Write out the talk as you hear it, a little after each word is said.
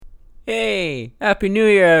Hey, Happy New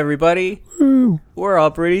Year, everybody. Woo. We're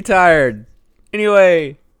all pretty tired.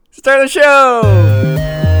 Anyway, start the show!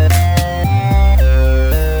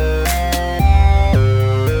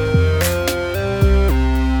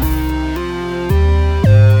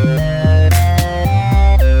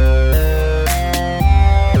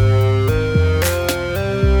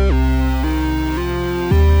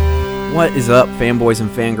 What is up, fanboys and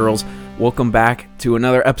fangirls? Welcome back to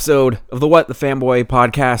another episode of the What the Fanboy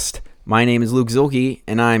podcast. My name is Luke Zilke,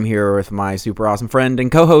 and I'm here with my super awesome friend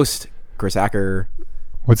and co-host, Chris Acker.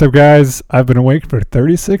 What's up, guys? I've been awake for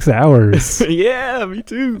 36 hours. Yeah, me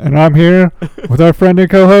too. And I'm here with our friend and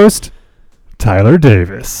co-host, Tyler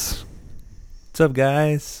Davis. What's up,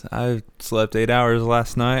 guys? I slept 8 hours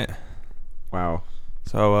last night, Wow.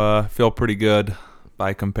 so feel pretty good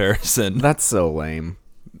by comparison. That's so lame.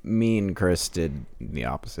 Me and Chris did the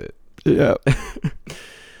opposite. Yeah.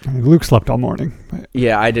 Luke slept all morning.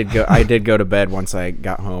 Yeah, I did go to bed once I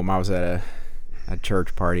got home. I was at a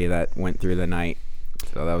church party that went through the night,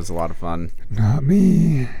 so that was a lot of fun. Not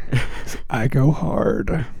me. I go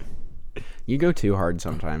hard. You go too hard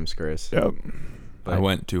sometimes, Chris. Yep. But, I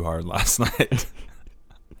went too hard last night.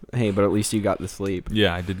 hey, but at least you got the sleep.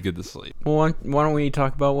 Yeah, I did get to sleep. Well, why don't we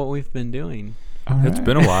talk about what we've been doing? All It's right.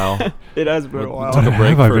 been a while. It has been a We while. took a What break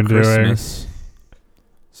have I for been doing? Christmas.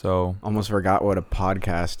 So Almost forgot what a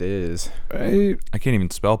podcast is. Right. I can't even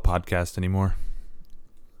spell podcast anymore.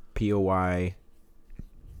 POY.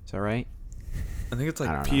 Is that right? I think it's I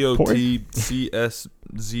like don't know.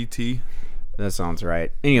 POTCSZT. That sounds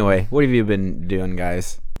right. Anyway, what have you been doing,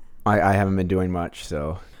 guys? I haven't been doing much,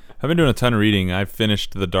 so. I've been doing a ton of reading. I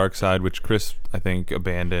finished The Dark Side, which Chris, I think,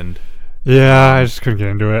 abandoned. Yeah, I just couldn't get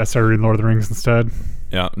into it. I started reading Lord of the Rings instead.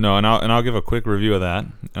 Yeah, no, and I'll give a quick review of that.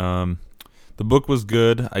 The book was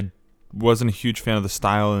good. I wasn't a huge fan of the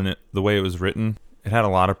style and the way it was written. It had a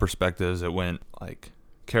lot of perspectives. It went like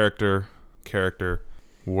character,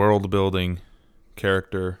 world building,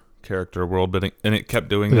 character, world building, and it kept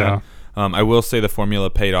doing that. I will say the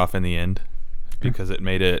formula paid off in the end because it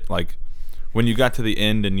made it like when you got to the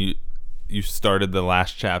end and you started the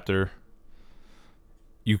last chapter,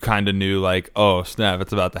 you kind of knew like, oh snap,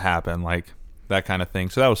 it's about to happen, like that kind of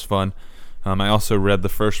thing. So that was fun. I also read the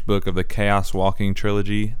first book of the Chaos Walking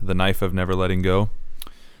trilogy, The Knife of Never Letting Go.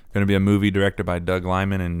 Going to be a movie directed by Doug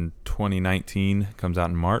Liman in 2019. Comes out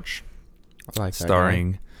in March. I like that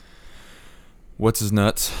Starring, what's his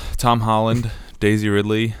nuts? Tom Holland, Daisy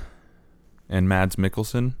Ridley, and Mads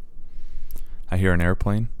Mikkelsen. I hear an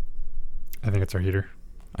airplane. I think it's our heater.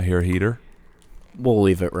 I hear a heater. We'll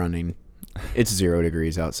leave it running. It's 0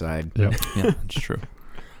 degrees outside. Yep. Yeah, that's true.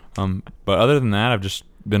 But other than that, I've just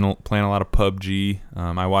been playing a lot of PUBG.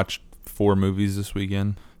 I watched 4 movies this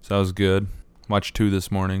weekend, so that was good. Watched 2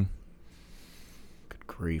 this morning. Good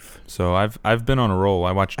grief. So I've been on a roll.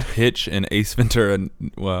 I watched Hitch and Ace Ventura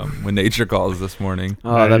When Nature Calls this morning.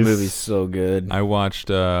 Oh, that Nice. movie's so good. I watched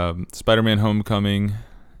Spider-Man Homecoming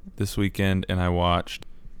this weekend, and I watched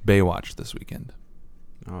Baywatch this weekend.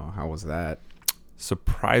 Oh, how was that?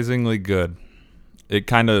 Surprisingly good. It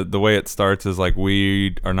kind of, the way it starts is like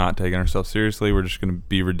we are not taking ourselves seriously. We're just going to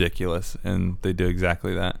be ridiculous. And they do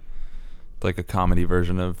exactly that. It's like a comedy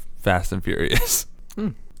version of Fast and Furious.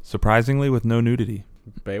 Surprisingly with no nudity.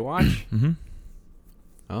 Baywatch? Mm-hmm.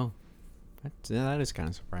 Oh. That is kind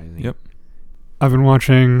of surprising. Yep. I've been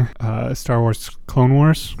watching Star Wars Clone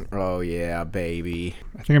Wars. Oh, yeah, baby.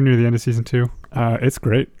 I think I'm near the end of season 2. It's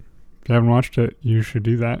great. If you haven't watched it, you should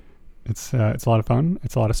do that. It's a lot of fun.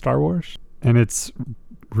 It's a lot of Star Wars. And it's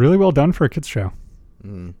really well done for a kids show.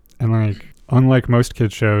 Mm. And like, unlike most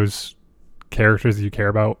kids shows, characters that you care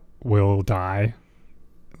about will die,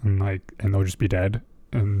 and they'll just be dead,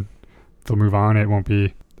 and they'll move on.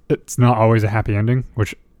 It's not always a happy ending,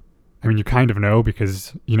 which, I mean, you kind of know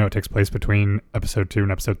because you know it takes place between episode 2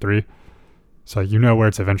 and episode 3, so you know where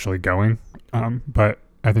it's eventually going. But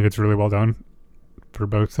I think it's really well done for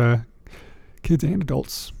both kids and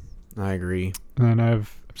adults. I agree. And I'm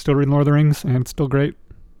still reading Lord of the Rings, and it's still great.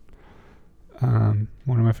 One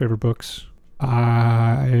of my favorite books.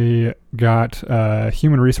 I got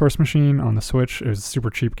Human Resource Machine on the Switch. It was a super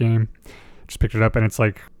cheap game. Just picked it up, and it's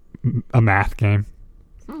like a math game.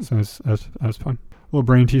 So that was fun. A little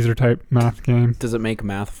brain teaser type math game. Does it make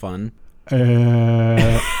math fun?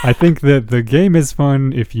 I think that the game is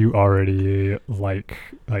fun if you already like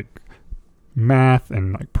math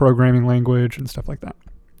and like programming language and stuff like that.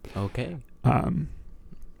 Okay.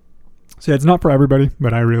 So yeah, it's not for everybody,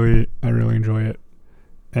 but I really enjoy it.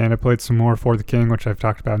 And I played some more For the King, which I've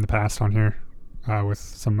talked about in the past on here, with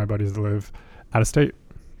some of my buddies that live out of state,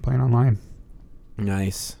 playing online.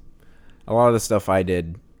 Nice. A lot of the stuff I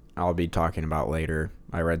did I'll be talking about later.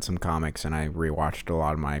 I read some comics and I rewatched a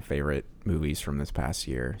lot of my favorite movies from this past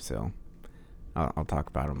year, so I'll talk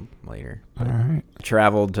about them later. All right.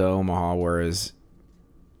 Traveled to Omaha where it's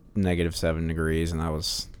 -7 degrees, and that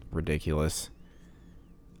was ridiculous.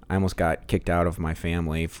 I almost got kicked out of my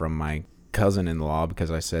family from my cousin-in-law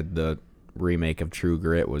because I said the remake of True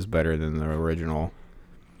Grit was better than the original.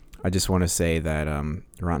 I just want to say that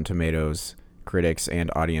Rotten Tomatoes critics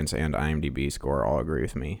and audience and IMDb score all agree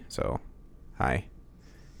with me. So, hi.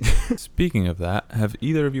 Speaking of that, have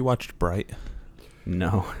either of you watched Bright?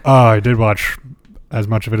 No. Oh, I did watch as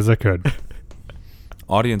much of it as I could.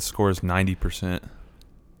 Audience score is 90%.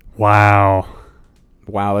 Wow.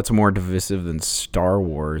 Wow, that's more divisive than Star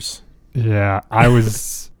Wars. Yeah, I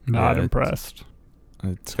was not Yeah, impressed.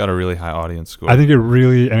 It's got a really high audience score. I think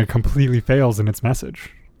it completely fails in its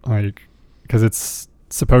message. Like, because it's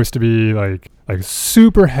supposed to be like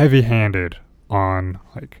super heavy-handed on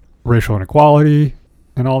like racial inequality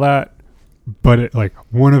and all that, but it, like,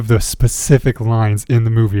 one of the specific lines in the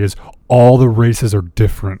movie is all the races are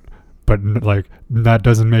different, but like that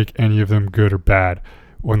doesn't make any of them good or bad.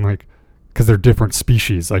 When like, because they're different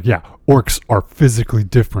species. Like, yeah, orcs are physically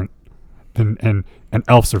different, and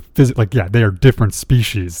elves are they are different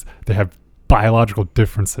species. They have biological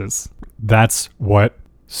differences. That's what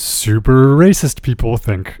super racist people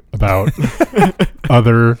think about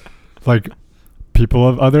other, like, people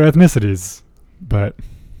of other ethnicities. But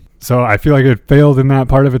so I feel like it failed in that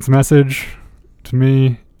part of its message to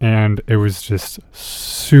me, and it was just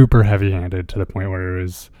super heavy-handed to the point where it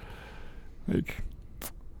was like,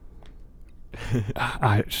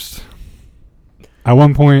 at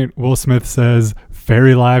one point Will Smith says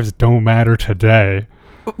fairy lives don't matter today.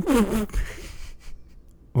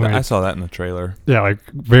 Like, I saw that in the trailer. yeah, like,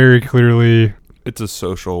 very clearly. It's a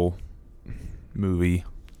social movie.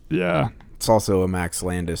 Yeah. It's also a Max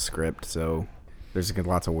Landis script, so there's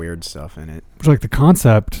lots of weird stuff in it. But like, the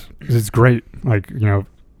concept is great. Like, you know,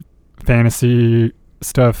 fantasy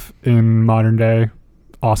stuff in modern day.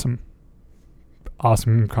 Awesome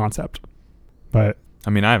concept. But I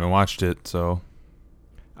mean, I haven't watched it, so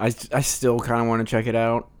I still kind of want to check it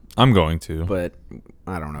out, I'm going to. but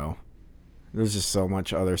I don't know. There's just so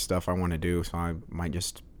much other stuff I want to do, so I might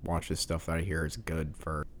just watch the stuff that I hear is good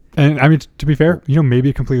for. and I mean, to be fair, you know, maybe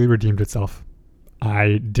it completely redeemed itself.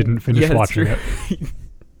 I didn't finish that's watching true. it.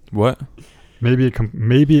 What? Maybe it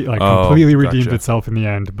completely Gotcha. redeemed itself in the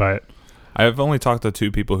end, but I've only talked to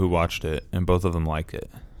 2 people who watched it, and both of them liked it.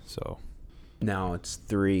 So, Now it's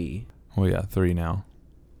 3. well, yeah, 3 now.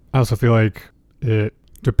 I also feel like it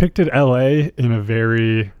depicted LA in a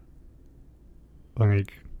very,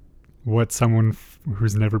 like, what someone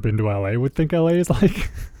who's never been to LA would think LA is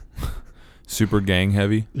like. Super gang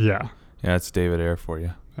heavy. Yeah. Yeah, it's David Ayer for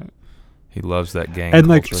you. He loves that gang And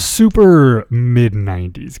like culture. super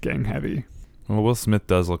mid-90s gang heavy. Well, Will Smith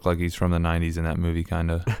does look like he's from the 90s in that movie, kind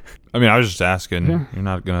of. I mean, I was just asking. Yeah. You're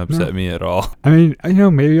not going to upset me at all. I mean, you know,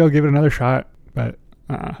 maybe I'll give it another shot, but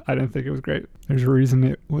I didn't think it was great. There's a reason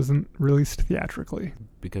it wasn't released theatrically.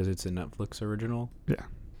 Because it's a Netflix original?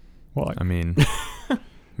 Well, like, I mean,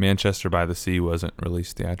 Manchester by the Sea wasn't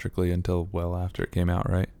released theatrically until well after it came out,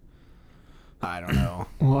 right? I don't know.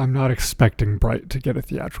 well, I'm not expecting Bright to get a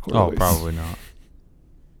theatrical Oh, release. probably not.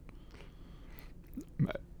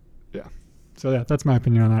 So yeah, that's my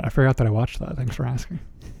opinion on that. I forgot that I watched that. Thanks for asking.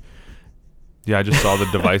 Yeah, I just saw the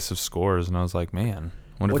divisive scores, and I was like, man,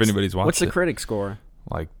 wonder if anybody's watched What's the it. critic score?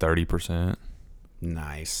 Like 30%.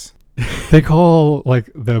 Nice. They call,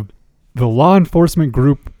 like, the law enforcement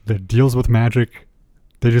group that deals with magic,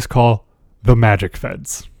 they just call the Magic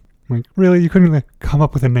Feds. Like, really? You couldn't, like, come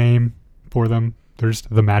up with a name for them? They're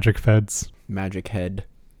just the Magic Feds. Magic Head.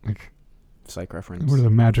 Like, Psych reference. what are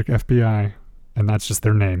the Magic FBI? And that's just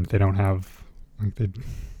their name. They don't have, like, they...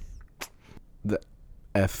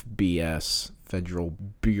 FBS, Federal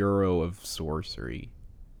Bureau of Sorcery.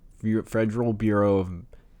 Federal Bureau of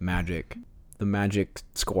Magic. The Magic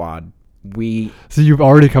Squad. So you've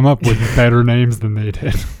already come up with better names than they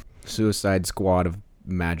did. Suicide Squad of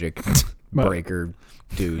Magic But- Breaker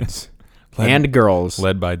dudes. Led- and girls.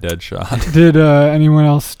 Led by Deadshot. Did anyone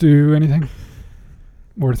else do anything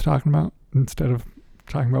worth talking about instead of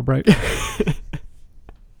talking about Bright?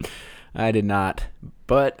 I did not.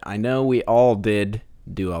 But I know we all did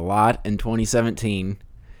do a lot in 2017.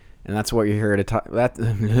 And that's what you're here to talk about.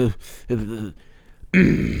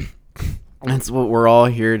 That's what we're all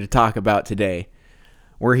here to talk about today.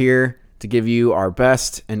 We're here to give you our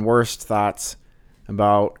best and worst thoughts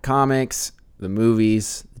about comics, the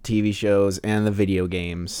movies, the TV shows, and the video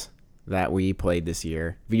games that we played this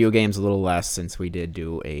year. Video games a little less since we did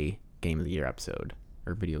do a Game of the Year episode.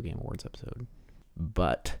 our video game awards episode.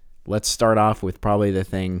 But let's start off with probably the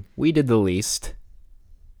thing we did the least,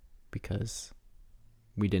 because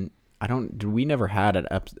we never had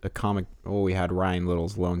a comic. Well, we had Ryan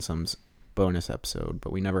Little's Lonesomes bonus episode,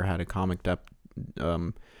 but we never had a comic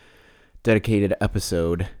dedicated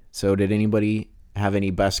episode. So did anybody have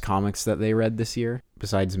any best comics that they read this year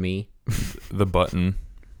besides me? The Button.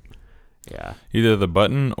 Yeah. Either The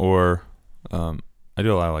Button or I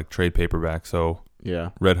do a lot of like trade paperback. So Yeah.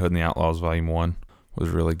 Red Hood and the Outlaws Volume 1 was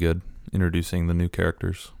really good, introducing the new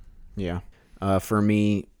characters. Yeah. For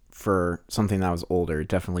me, for something that was older,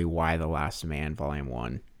 definitely Why the Last Man Volume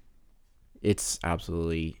 1. It's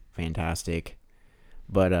absolutely fantastic.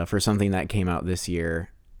 But for something that came out this year,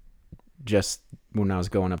 just when I was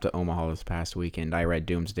going up to Omaha this past weekend, I read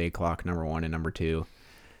Doomsday Clock number 1 and number 2.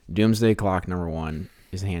 Doomsday Clock number 1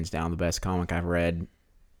 is hands down the best comic I've read.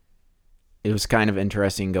 It was kind of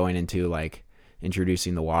interesting going into like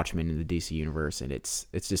introducing the Watchmen in the DC universe, and it's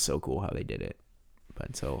just so cool how they did it.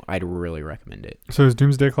 But so I'd really recommend it. So is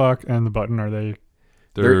Doomsday Clock and the Button, are they?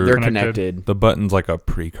 They're connected? connected. The Button's like a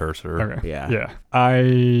precursor. Okay. Yeah. Yeah. I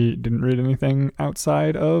didn't read anything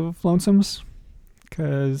outside of Lonesomes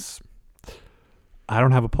because I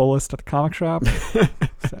don't have a pull list at the comic shop.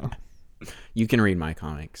 So You can read my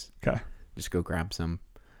comics. okay. Just go grab some.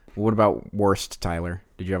 What about worst, Tyler?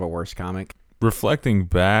 Did you have a worst comic? Reflecting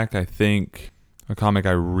back, I think a comic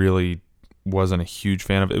I really wasn't a huge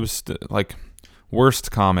fan of. It was like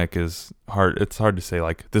worst comic is hard. It's hard to say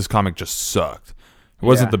like this comic just sucked. It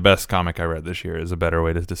wasn't Yeah. the best comic I read this year is a better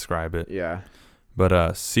way to describe it. Yeah.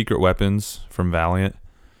 But Secret Weapons from Valiant,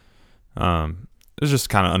 it was just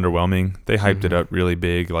kind of underwhelming. They hyped it up really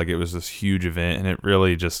big, like it was this huge event, and it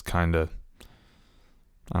really just kind of,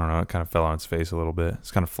 I don't know, it kind of fell on its face a little bit.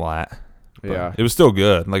 It's kind of flat. But Yeah. it was still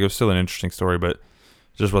good. Like it was still an interesting story, but it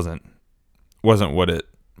just wasn't what it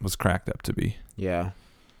was cracked up to be. Yeah.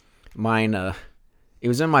 Mine, it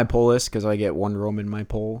was in my poll list because I get Wonder Woman in my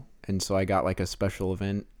poll. And so I got like a special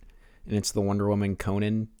event, and it's the Wonder Woman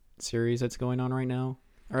Conan series that's going on right now.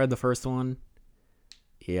 I read the first one.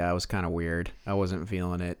 Yeah, it was kind of weird. I wasn't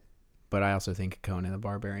feeling it. But I also think Conan the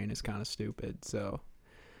Barbarian is kind of stupid. So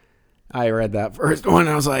I read that first one, and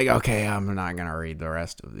I was like, okay, I'm not going to read the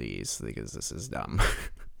rest of these because this is dumb.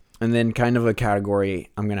 And then kind of a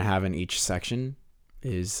category I'm going to have in each section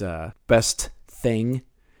is best thing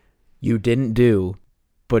you didn't do,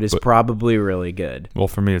 but is probably really good. Well,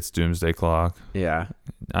 for me, it's Doomsday Clock. Yeah.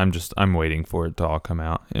 I'm waiting for it to all come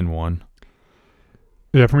out in one.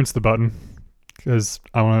 Yeah, for me it's the Button because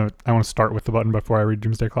I want to start with the Button before I read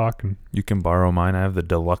Doomsday Clock. And You can borrow mine. I have the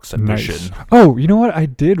deluxe edition. nice. Oh, you know what I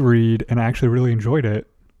did read and I actually really enjoyed it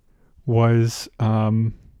was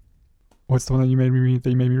what's the one that you made me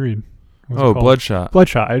read? What was it called? Bloodshot.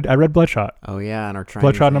 Bloodshot. I read Bloodshot. Oh yeah, and our trying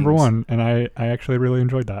Bloodshot number things. 1, and I actually really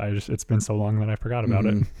enjoyed that. It's been so long that I forgot about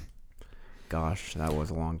it. Mhm. Gosh, that was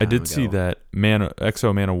a long I time did ago. see that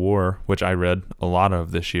Exo Man of War, which I read a lot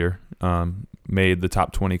of this year, made the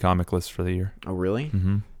top 20 comic list for the year. Oh really?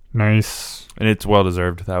 Mm-hmm. Nice. And it's well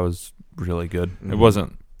deserved. That was really good. Mhm. It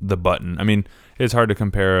wasn't the Button. I mean, it's hard to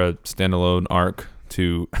compare a standalone arc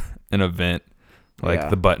to an event like Yeah.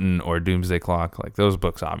 the Button or Doomsday Clock. Like those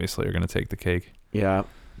books obviously are going to take the cake. Yeah.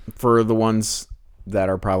 For the ones that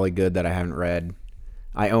are probably good that I haven't read,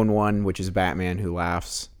 I own one, which is Batman Who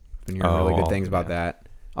Laughs. Been hearing really good things about that.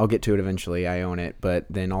 I'll get to it eventually. I own it. But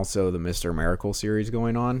then also the Mr. Miracle series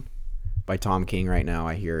going on by Tom King right now,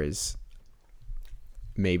 I hear is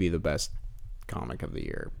maybe the best comic of the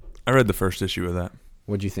year. I read the first issue of that.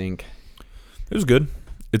 What'd you think? It was good.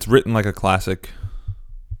 It's written like a classic.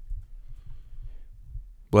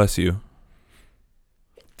 Bless you.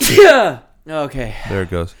 Yeah. Okay. There it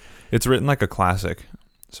goes. It's written like a classic.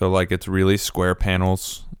 So like it's really square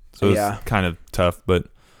panels. So Yeah. it's kind of tough, but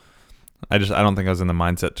I don't think I was in the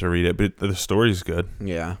mindset to read it, but the story's good.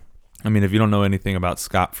 Yeah. I mean, if you don't know anything about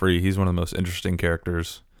Scott Free, he's one of the most interesting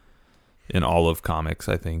characters in all of comics,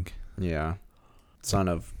 I think. Yeah. Son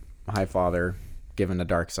of High Father, given the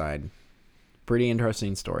dark side. Pretty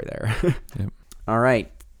interesting story there. Yep. All right.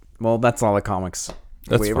 Well, that's all the comics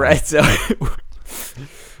That's we fine. read. So,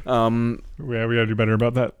 Yeah, we gotta do better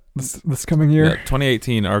about that this coming year. Yeah,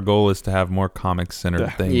 2018, our goal is to have more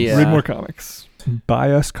comics-centered things. Yeah. Read more comics.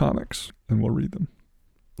 Buy us comics, and we'll read them.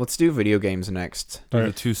 let's do video games next. Do All the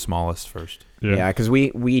right. two smallest first. Yeah, because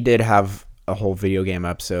we did have a whole video game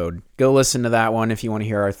episode. Go listen to that one if you want to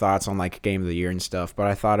hear our thoughts on like game of the year and stuff. But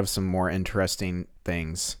I thought of some more interesting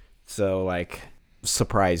things. So like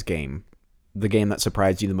surprise game, the game that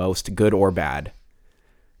surprised you the most, good or bad.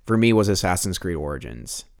 For me, was Assassin's Creed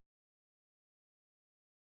Origins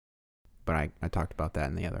but I talked about that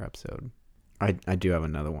in the other episode. I do have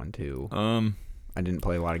another one too. I didn't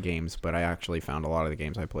play a lot of games, but I actually found a lot of the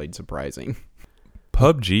games I played surprising.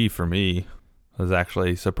 PUBG for me was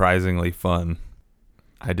actually surprisingly fun.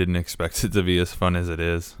 I didn't expect it to be as fun as it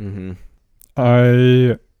is. Mm-hmm.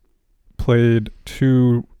 I played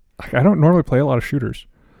 2. I don't normally play a lot of shooters,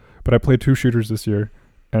 but I played 2 shooters this year,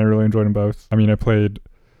 and I really enjoyed them both. I mean, I played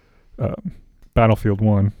Battlefield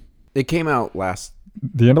 1. It came out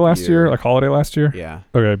The end of last year, like holiday last year? Yeah.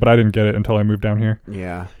 Okay, but I didn't get it until I moved down here.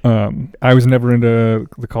 Yeah. I was never into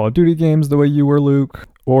the Call of Duty games the way you were, Luke,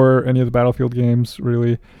 or any of the Battlefield games,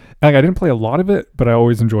 really. Like, I didn't play a lot of it, but I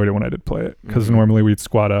always enjoyed it when I did play it, because normally we'd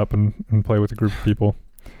squad up and play with a group of people.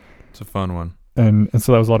 It's a fun one. And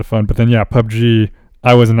so that was a lot of fun. But then, yeah, PUBG,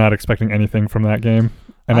 I was not expecting anything from that game.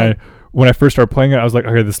 And when I first started playing it, I was like,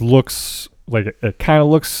 okay, this looks like it kind of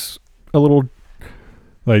looks a little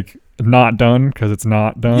like not done, because it's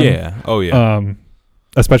not done. Yeah. Oh yeah.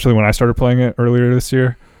 Especially when I started playing it earlier this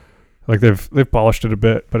year. Like they've polished it a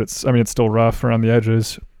bit, but it's still rough around the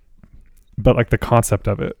edges. But like the concept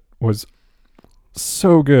of it was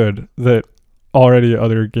so good that already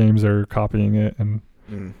other games are copying it, and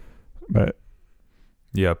but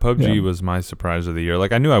yeah, PUBG was my surprise of the year.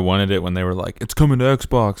 Like, I knew I wanted it when they were like, it's coming to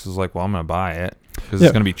Xbox. I was like, well, I'm gonna buy it because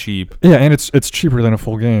it's gonna be cheap. Yeah, and it's cheaper than a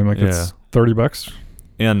full game. Like it's $30.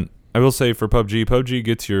 And I will say for PUBG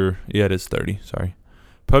gets it is 30. Sorry,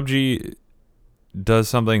 PUBG does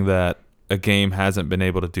something that a game hasn't been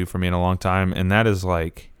able to do for me in a long time, and that is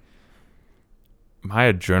like,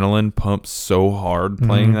 my adrenaline pumps so hard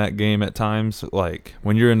playing that game at times. Like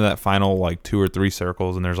when you're into that final like 2 or 3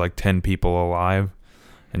 circles and there's like 10 people alive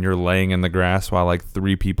and you're laying in the grass while like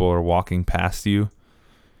 3 people are walking past you.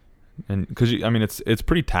 And because it's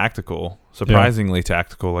pretty tactical, surprisingly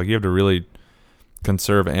tactical. Like you have to really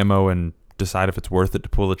conserve ammo and decide if it's worth it to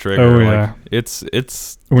pull the trigger. Oh, like, yeah.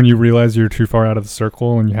 It's when you realize you're too far out of the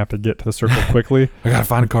circle and you have to get to the circle quickly. I gotta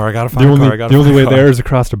find a car. The only way there is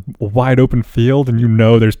across a wide open field, and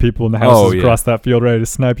there's people in the houses across that field ready to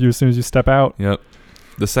snipe you as soon as you step out. Yep.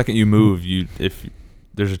 The second you move, if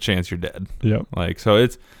there's a chance you're dead. Yep. Like, so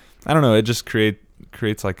it's, I don't know, it just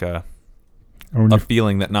creates like a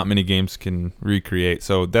feeling that not many games can recreate.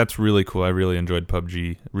 So that's really cool. I really enjoyed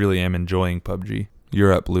PUBG. Really am enjoying PUBG.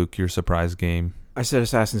 You're up, Luke. Your surprise game. I said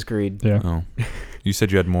Assassin's Creed. Yeah. Oh. You said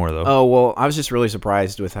you had more, though. Oh, well, I was just really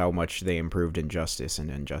surprised with how much they improved Injustice and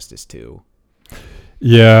Injustice 2.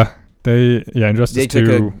 Yeah. Injustice 2.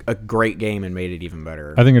 They took a great game and made it even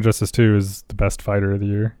better. I think Injustice 2 is the best fighter of the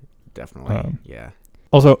year. Definitely. Yeah.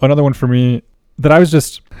 Also, another one for me that I was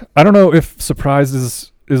just, I don't know if surprised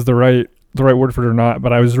is the right word for it or not,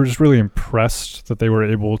 but I was just really impressed that they were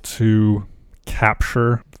able to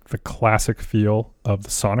capture the classic feel of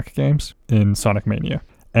the Sonic games in Sonic Mania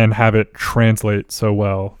and have it translate so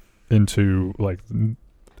well into like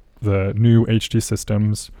the new HD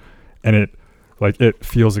systems, and it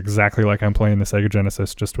feels exactly like I'm playing the Sega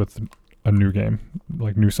Genesis, just with a new game,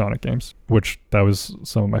 like new Sonic games, which that was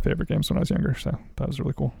some of my favorite games when I was younger, so that was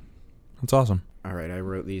really cool. That's awesome. All right, I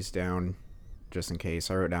wrote these down just in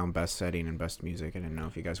case. I wrote down best setting and best music. I didn't know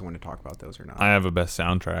if you guys want to talk about those or not. I have a best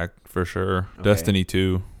soundtrack for sure. Okay. Destiny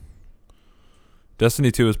 2.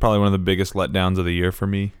 Destiny 2 is probably one of the biggest letdowns of the year for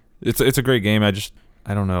me. It's a great game.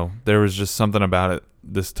 I don't know. There was just something about it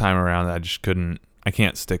this time around that I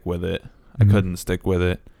can't stick with it. I couldn't stick with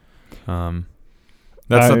it.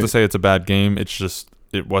 That's not to say it's a bad game. It's just,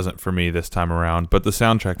 it wasn't for me this time around. But the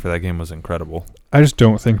soundtrack for that game was incredible. I just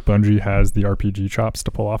don't think Bungie has the RPG chops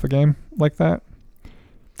to pull off a game like that.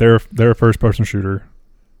 They're a first-person shooter.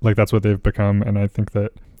 Like, that's what they've become. And I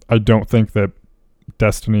don't think that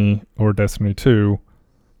Destiny or Destiny 2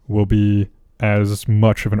 will be as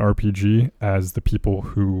much of an RPG as the people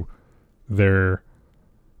who they're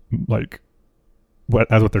like what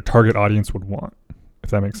their target audience would want, if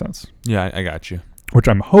that makes sense. Yeah, I got you. Which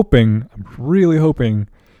I'm really hoping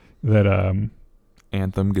that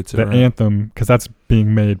Anthem gets it right. Anthem, because that's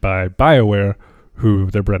being made by BioWare, who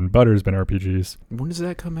their bread and butter has been RPGs. When does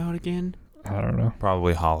that come out again? I don't know.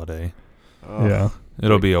 Probably holiday. Ugh, Yeah.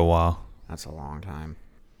 It'll be a while. That's a long time.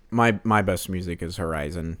 My best music is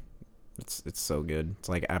Horizon. It's so good. It's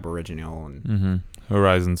like Aboriginal and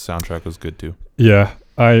Horizon's soundtrack was good too. Yeah.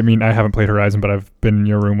 I mean, I haven't played Horizon, but I've been in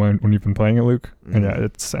your room when you've been playing it, Luke. And yeah,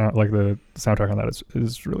 it's like the soundtrack on that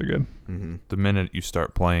is really good. The minute you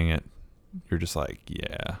start playing it, you're just like,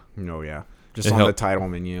 yeah. Oh yeah. Just on the title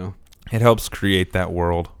menu. It helps create that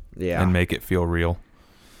world. Yeah. And make it feel real.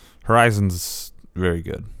 Horizon's very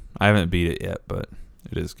good. I haven't beat it yet, but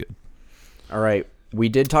it is good. All right. We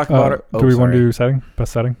did talk about it. Do we want to do setting?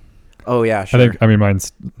 Best setting? Oh yeah, sure. I mean,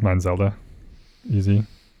 mine's Zelda. Easy.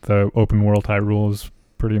 The open world Hyrule is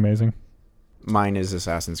pretty amazing. Mine is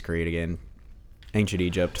Assassin's Creed again. Ancient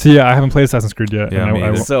Egypt. So yeah, I haven't played Assassin's Creed yet. Yeah, and me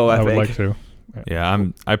either. So I would epic. like to. Yeah,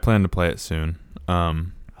 I plan to play it soon. I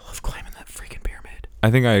love climbing that freaking pyramid. I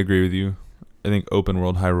think I agree with you. I think open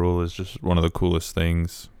world Hyrule is just one of the coolest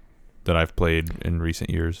things that I've played in recent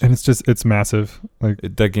years. And it's massive. Like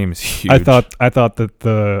That game is huge. I thought that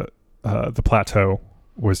the plateau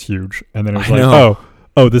was huge, and then it was I like, know.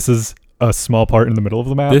 oh, this is a small part in the middle of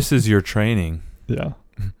the map. This is your training. Yeah.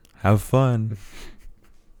 Have fun.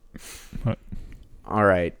 All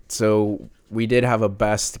right, so we did have a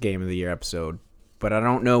best game of the year episode, but I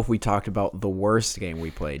don't know if we talked about the worst game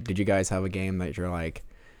we played. Did you guys have a game that you're like,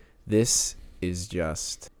 this is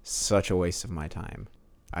just such a waste of my time?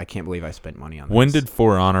 I can't believe I spent money on this. When did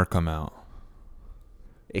For Honor come out?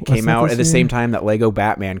 It Wasn't came it out this at the year? same time that Lego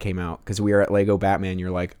Batman came out, because we were at Lego Batman.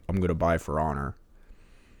 You're like, I'm going to buy For Honor.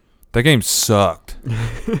 That game sucked.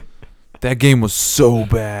 That game was so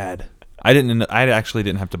bad. I actually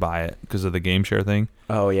didn't have to buy it because of the game share thing.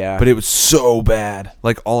 Oh, yeah. But it was so bad.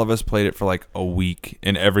 Like, all of us played it for like a week,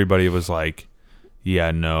 and everybody was like,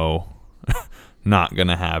 yeah, no, not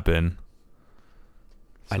gonna happen.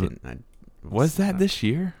 I So- didn't. Was that this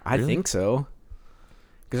year? I Really? think so.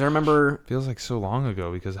 Because I remember Feels like so long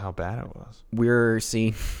ago because of how bad it was. we were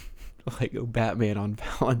seeing Lego Batman on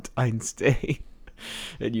Valentine's Day.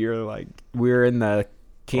 And you're like, we were in the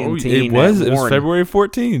canteen. it was at Warren. February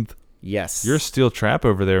 14th. Yes. You're a steel trap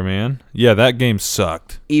over there, man. Yeah, that game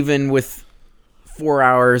sucked. Even with 4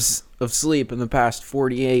 hours of sleep in the past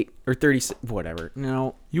 48 or 30, whatever.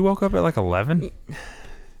 No, You woke up at like 11?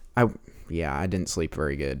 I didn't sleep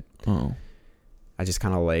very good. Oh. I just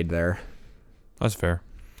kind of laid there. That's fair.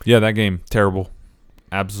 Yeah, that game, terrible.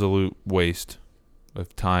 Absolute waste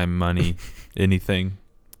of time, money, anything,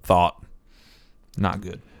 thought. Not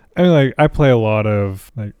good. I mean, like I play a lot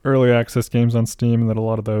of like early access games on Steam, and that a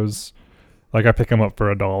lot of those, like I pick them up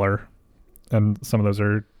for $1, and some of those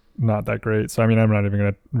are not that great. So I mean, I'm not even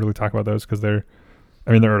gonna really talk about those because they're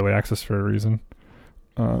early access for a reason.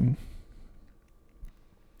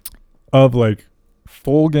 Of like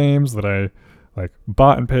full games that I like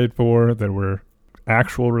bought and paid for that were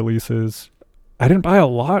actual releases, I didn't buy a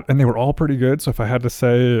lot, and they were all pretty good. So if I had to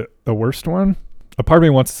say the worst one, a part of me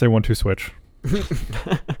wants to say 1-2 Switch.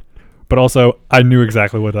 But also, I knew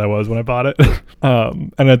exactly what that was when I bought it.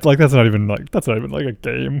 And it's like that's not even like a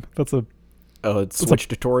game. That's a Switch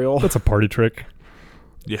tutorial. that's a party trick.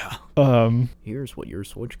 Yeah. Here's what your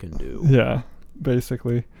Switch can do. Yeah,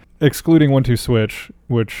 basically. Excluding 1-2 Switch,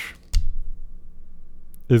 which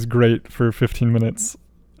is great for 15 minutes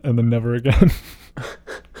and then never again.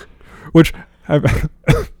 Which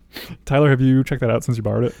Tyler, have you checked that out since you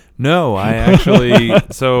borrowed it? No, I actually.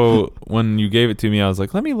 So when you gave it to me, I was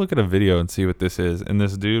like, let me look at a video and see what this is. And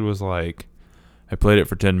this dude was like, I played it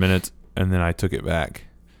for 10 minutes and then I took it back.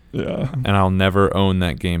 Yeah. And I'll never own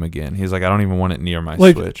that game again. He's like, I don't even want it near my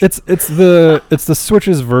Like Switch. it's the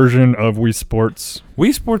Switch's version of Wii Sports.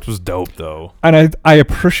 Wii Sports was dope though. And I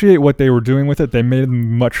appreciate what they were doing with it. They made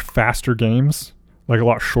much faster games, like a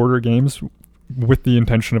lot shorter games, with the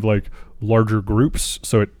intention of like larger groups,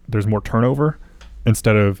 so there's more turnover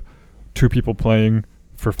instead of 2 people playing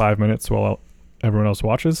for 5 minutes while everyone else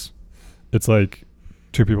watches. It's like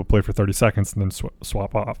 2 people play for 30 seconds and then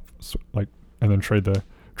swap off, and then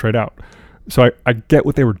trade out. So I get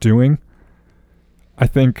what they were doing. I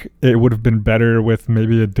think it would have been better with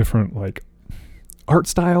maybe a different like art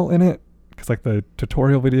style in it, because like the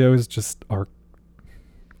tutorial videos just are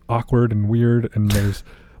awkward and weird, and there's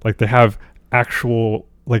like they have actual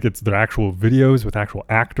like it's their actual videos with actual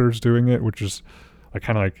actors doing it, which is like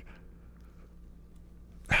kind of like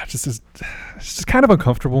it's just kind of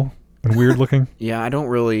uncomfortable and weird looking. Yeah, I don't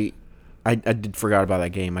really. I did forgot about that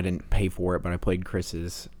game. I didn't pay for it, but I played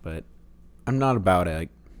Chris's. But I'm not about a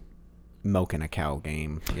milking a cow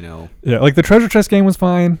game, you know. Yeah, like the treasure chest game was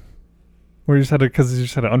fine, where you just had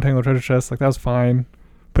to untangle the treasure chest. Like that was fine,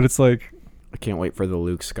 but it's like I can't wait for the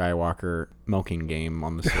Luke Skywalker milking game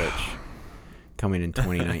on the Switch coming in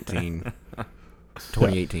 2019,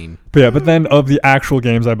 2018. But then of the actual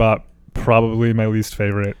games I bought, probably my least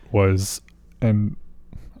favorite was, and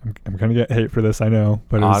I'm gonna get hate for this, I know,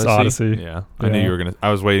 but it was Odyssey. Yeah, I knew you were gonna. I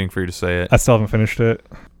was waiting for you to say it. I still haven't finished it.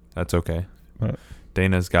 That's okay. What?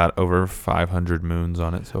 Dana's got over 500 moons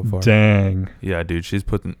on it so far. Dang. Yeah, dude, she's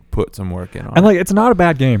put some work in on And it. like, it's not a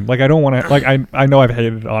bad game. Like, I don't want to. Like, I know I've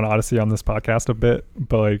hated on Odyssey on this podcast a bit,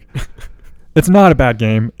 but like, it's not a bad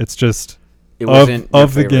game. It's just It wasn't your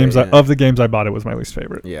of the favorite, games yeah. of the games I bought, it was my least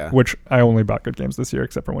favorite. Yeah. Which I only bought good games this year,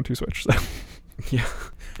 except for 1-2 Switch. So. Yeah.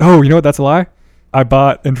 Oh, you know what? That's a lie. I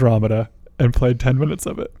bought Andromeda and played 10 minutes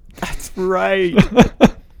of it. That's right.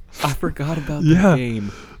 I forgot about Yeah. that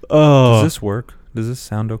game. Oh, Does this work? Does this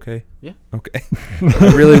sound okay? Yeah. Okay.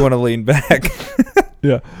 I really want to lean back.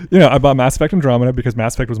 yeah. You know, I bought Mass Effect Andromeda because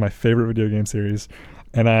Mass Effect was my favorite video game series,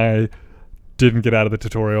 and I didn't get out of the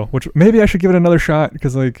tutorial, which maybe I should give it another shot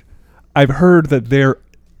because, like, I've heard that there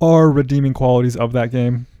are redeeming qualities of that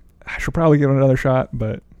game. I should probably give it another shot,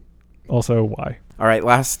 but also why? All right,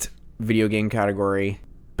 last video game category.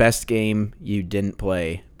 Best game you didn't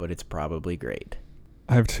play, but it's probably great.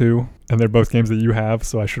 I have two, and they're both games that you have,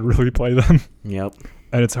 so I should really play them. Yep.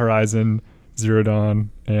 And it's Horizon Zero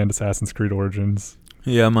Dawn and Assassin's Creed Origins.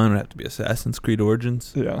 Yeah, mine would have to be Assassin's Creed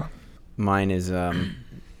Origins. Yeah. Mine is a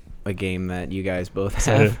game that you guys both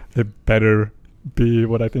So have. it better be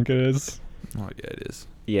what I think it is. Oh yeah, it is.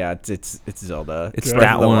 Yeah, it's Zelda. It's Breath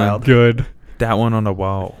that of the one. Wild. Good. That one on the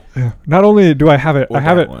wall. Yeah. Not only do I have it, Or I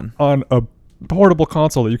have that it one. on a portable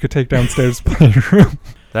console that you could take downstairs to play in your room.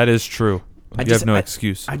 That is true. I You just- have no I-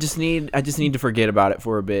 excuse. I just need to forget about it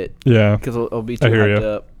for a bit Yeah. because I'll be I too hear hyped ya.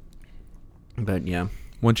 up. But yeah.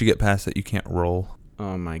 Once you get past it, you can't roll.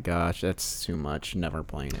 Oh my gosh, that's too much. Never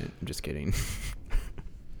playing it. I'm just kidding.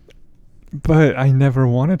 But I never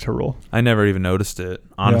wanted to roll. I never even noticed it,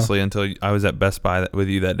 honestly, until I was at Best Buy with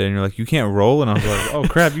you that day, and you're like, you can't roll? And I was like, oh,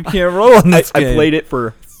 crap, you can't roll in this I game. played it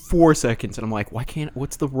for 4 seconds and I'm like,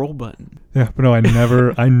 what's the roll button? Yeah, but no, I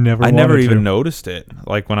never I never wanted even to. noticed it,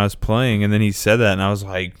 like, when I was playing, and then he said that, and I was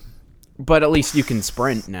like, But at least you can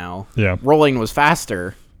sprint now. Yeah. Rolling was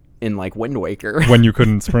faster in like Wind Waker. When you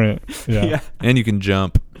couldn't sprint. Yeah. Yeah. and you can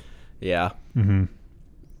jump, Yeah. Mm-hmm.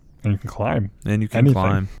 And you can climb. and you can Anything.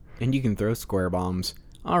 climb. And you can throw square bombs.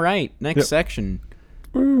 All right, next Yep. section.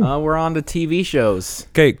 Woo. We're on to TV shows.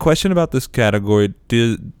 Okay, question about this category.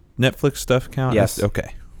 Did Netflix stuff count? Yes.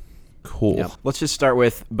 Okay. Cool. Yep. Let's just start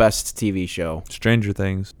with best TV show. Stranger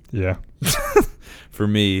Things Yeah. for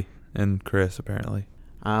me and Chris, apparently.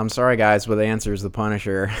 I'm sorry, guys, but the answer is The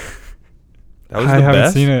Punisher. That was I the haven't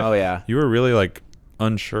best? seen it. Oh, yeah. You were really, like,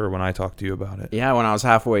 unsure when I talked to you about it. Yeah, when I was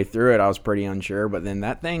halfway through it, I was pretty unsure, but then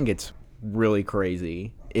that thing gets really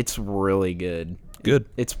crazy. It's really good. Good.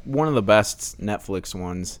 It's one of the best Netflix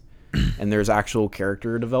ones, and there's actual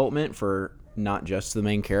character development for not just the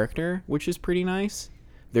main character, which is pretty nice.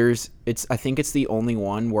 I think it's the only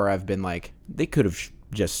one where I've been like, they could have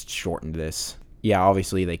just shortened this. Yeah,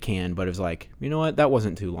 obviously they can, but it was like, you know what, that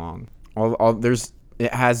wasn't too long.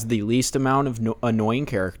 It has the least amount of annoying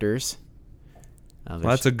characters. Well,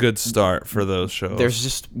 that's a good start for those shows. There's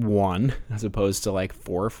just one, as opposed to like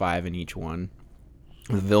 4 or 5 in each one.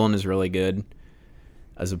 The villain is really good,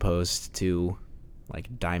 as opposed to like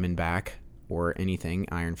Diamondback or anything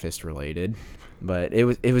Iron Fist related. But it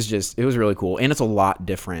was really cool, and it's a lot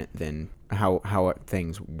different than how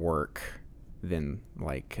things work than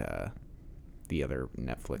like the other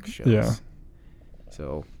Netflix shows. Yeah.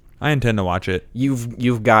 So I intend to watch it.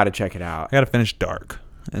 you've got to check it out. I got to finish Dark,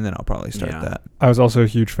 and then I'll probably start Yeah. that. I was also a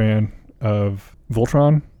huge fan of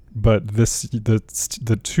Voltron, but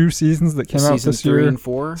the 2 seasons that came out Season this 3 year, and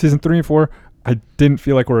 4. season 3 and 4, I didn't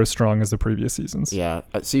feel like were as strong as the previous seasons. Yeah,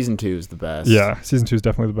 season 2 is the best. Yeah, season 2 is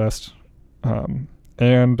definitely the best.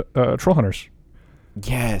 And Troll Hunters.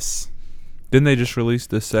 Yes. Didn't they just release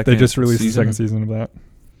the second They just released season? the second season of that.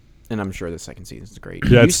 And I'm sure the second season is great.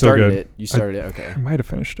 Yeah, you it's still started good. it. You started it. Okay. I might have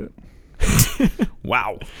finished it.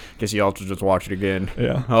 Wow. Guess you all should just watch it again.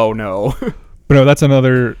 Yeah. Oh no. But no, that's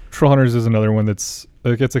another. Troll Hunters is another one that's.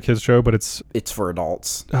 It's a kids show, but it's. It's for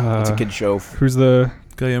adults. It's a kid show. Who's the.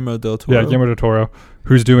 Guillermo del Toro. Yeah, Guillermo del Toro.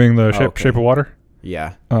 Who's doing the Okay. Shape of Water.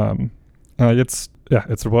 Yeah. It's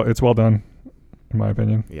well done, in my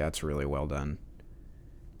opinion. Yeah, it's really well done.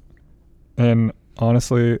 And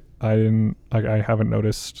honestly, I haven't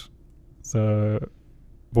noticed the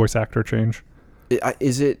voice actor change.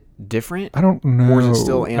 Is it different? I don't know. Or is it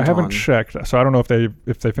still I haven't Anton? checked, so I don't know if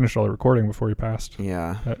they finished all the recording before he passed.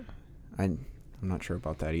 Yeah. Uh, I'm not sure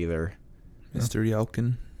about that either. Mr.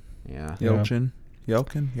 Yelkin. Yeah. Yeah.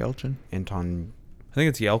 Yelchin. Anton. I think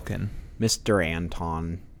it's Yelkin. Mr.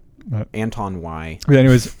 Anton. Anton Y. Yeah.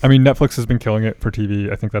 Anyways, I mean, Netflix has been killing it for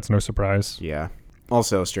TV. I think that's no surprise. Yeah.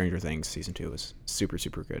 Also, Stranger Things season 2 is super,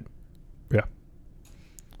 super good. Yeah.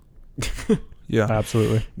 Yeah.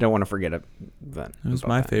 Absolutely. Don't want to forget it. It was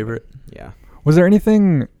my favorite. Yeah. Was there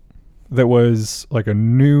anything that was like a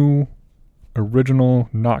new, original,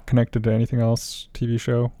 not connected to anything else TV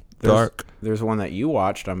show? Dark. There's one that you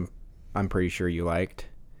watched. I'm pretty sure you liked.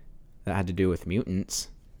 That had to do with mutants.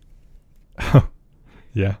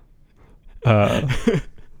 Yeah.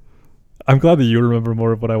 I'm glad that you remember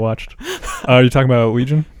more of what I watched. Are you talking about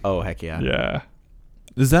Legion? Oh heck yeah. Yeah.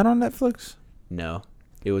 Is that on Netflix? No,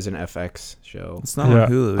 it was an FX show. It's not on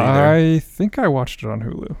Hulu either. I think I watched it on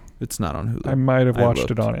Hulu. It's not on Hulu. I might have I watched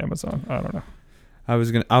looked. it on Amazon. I don't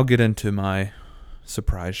know. I'll get into my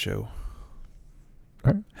surprise show.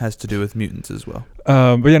 Alright. Has to do with mutants as well.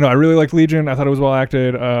 But yeah, no, I really liked Legion. I thought it was well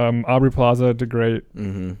acted. Aubrey Plaza did great.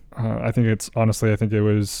 Mm-hmm. I think it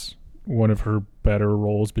was one of her better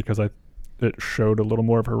roles because it showed a little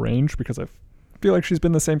more of her range, because I feel like she's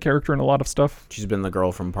been the same character in a lot of stuff, She's been the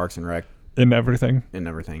girl from Parks and Rec in everything. and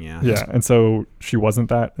everything. Yeah. Yeah, and so she wasn't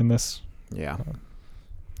that in this. Yeah.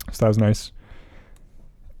 So that was nice.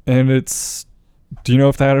 And do you know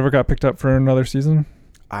if that ever got picked up for another season?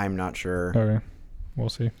 I'm not sure. Okay, we'll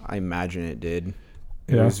see. I imagine it did.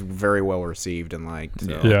 It Yeah. was very well received and liked.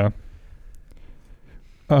 So. Yeah.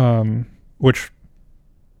 Which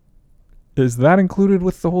is that included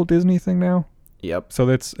with the whole Disney thing now? Yep. So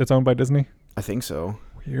it's owned by Disney? I think so.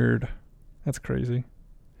 Weird. That's crazy.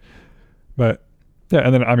 But yeah,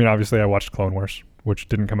 and then obviously I watched Clone Wars, which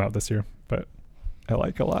didn't come out this year, but I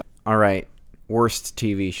like a lot. All right. Worst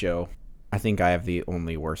TV show. I think I have the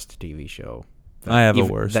only worst TV show. I have a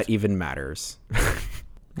worst. That even matters.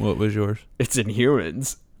 What was yours? It's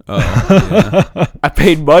Inhumans. Oh, yeah. I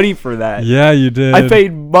paid money for that. Yeah, you did. I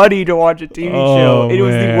paid money to watch a TV show. It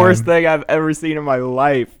was the man. worst thing I've ever seen in my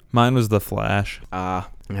life. Mine was The Flash. I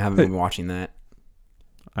haven't been watching that.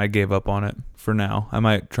 I gave up on it for now. I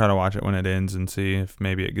might try to watch it when it ends and see if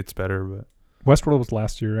maybe it gets better. But Westworld was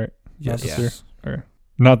last year, right? Not yes, this year? Okay.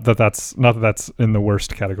 Not that that's in the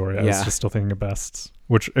worst category. I was Yeah. just still thinking of bests,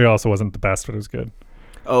 which it also wasn't the best, but it was good.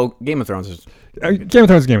 Oh, Game of Thrones was Game of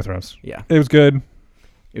Thrones is Game of Thrones. yeah. It was good.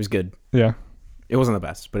 It was good. Yeah. It wasn't the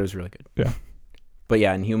best, but it was really good. Yeah. But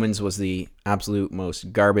yeah, Inhumans was the absolute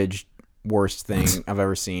most garbage, worst thing I've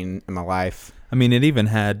ever seen in my life. I mean, it even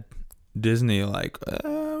had Disney like,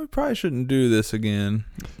 we probably shouldn't do this again.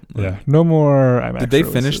 Yeah. No more IMAX Did they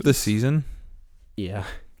finish the releases. season? Yeah.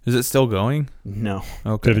 Is it still going? No.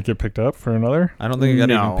 Okay. Did it get picked up for another? I don't think it got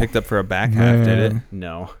No. even picked up for a back half, did it? Man.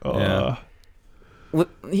 No. Yeah.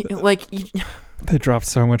 Like, They dropped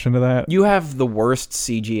so much into that. you have the worst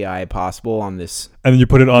CGI possible on this And then you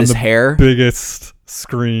put it on this the hair, biggest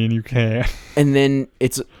screen you can. and then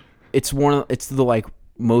it's the like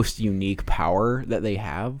most unique power that they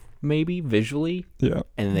have, maybe visually, Yeah.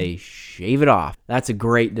 and they shave it off. That's a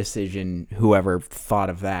great decision. Whoever thought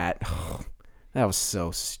of that. That was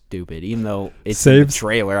so stupid. Even though it's in the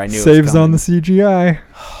trailer, I knew it was saves on coming. the CGI.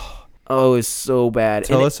 Oh, it's so bad.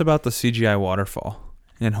 Tell And us about the CGI waterfall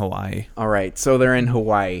in Hawaii. all right, so they're in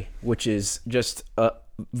Hawaii, which is just a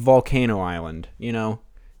volcano island. You know,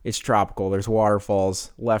 it's tropical. There's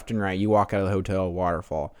waterfalls left and right. You walk out of the hotel,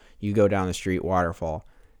 waterfall. You go down the street, waterfall.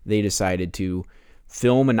 They decided to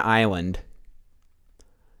film an island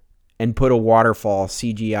and put a waterfall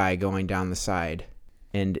CGI going down the side,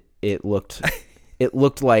 and it looked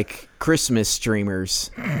like Christmas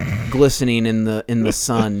streamers glistening in the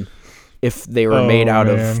sun if they were made out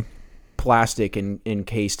of plastic and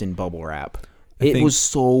encased in bubble wrap. It was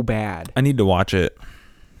so bad. I need to watch it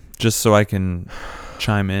just so I can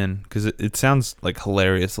chime in because it sounds like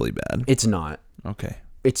hilariously bad. It's not. Okay.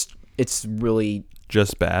 It's really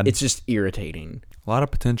Just bad. it's just irritating. A lot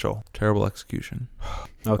of potential. Terrible execution.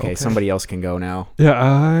 Okay, somebody else can go now. Yeah,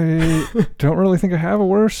 I don't really think I have a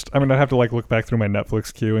worst. I mean, I'd have to look back through my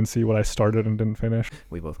Netflix queue and see what I started and didn't finish.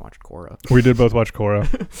 We both watched Korra, We did both watch Korra.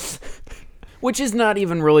 which is not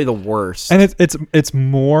even really the worst. And it's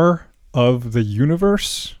more of the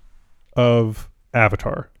universe of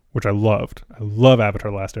Avatar, which I loved. I love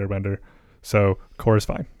Avatar: Last Airbender. So Korra's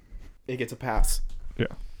fine. It gets a pass. Yeah.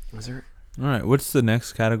 Was there All right. What's the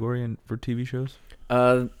next category for TV shows?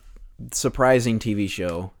 surprising TV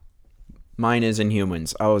show? Mine is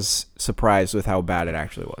Inhumans. I was surprised with how bad it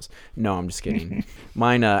actually was. No, I'm just kidding.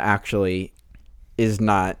 Mine actually is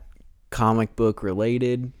not comic book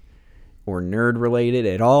related or nerd related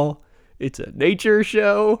at all. It's a nature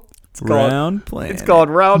show. Round Planet. It's called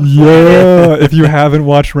Round Planet. Yeah, if you haven't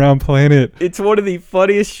watched Round Planet, It's one of the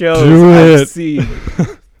funniest shows Do I've it. seen.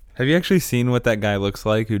 Have you actually seen what that guy looks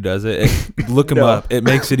like who does it? Look him No. up. It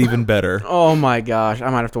makes it even better. Oh my gosh, I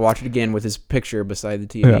might have to watch it again with his picture beside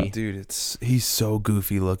the TV. Yeah. Dude, he's so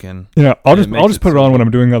goofy looking. yeah, I'll It makes just it put it so on when good.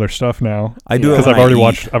 I'm doing other stuff now I do Yeah. it because when I've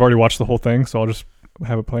I eat. already watched the whole thing, so I'll just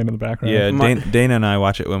have it playing in the background. Yeah, My- Dana and I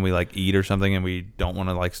watch it when we eat or something, and we don't want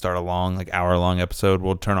to start a long hour-long episode.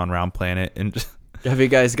 We'll turn on Round Planet and just Have you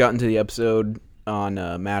guys gotten to the episode on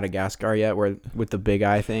Madagascar yet, where with the big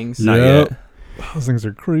eye things? not Yep. yet. Those things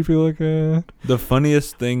are creepy looking. The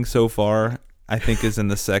funniest thing so far, I think, is in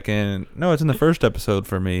the first episode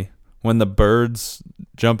for me when the birds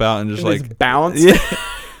jump out and just like bounce. Yeah.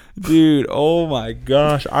 Dude, oh my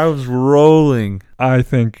gosh, I was rolling. I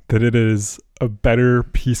think that it is a better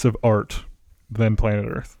piece of art than Planet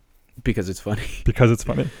Earth Because it's funny. because it's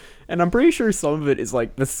funny. And I'm pretty sure some of it is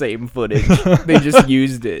like the same footage. They just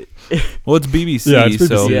used it. Well, it's BBC, Yeah, it's BBC.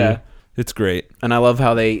 so Yeah. it's great. And I love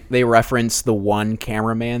how they reference the one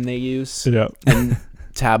cameraman they use. Yeah. And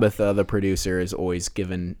Tabitha, the producer, is always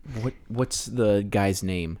given what's the guy's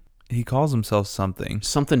name? He calls himself something.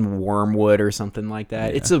 Something Wormwood or something like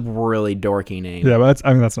that. Yeah. It's a really dorky name. Yeah, but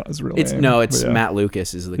that's not his real It's name. it's but yeah. Matt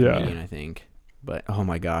Lucas is the Yeah. comedian, I think. But oh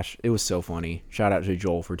my gosh, it was so funny. Shout out to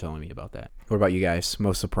Joel for telling me about that. What about you guys?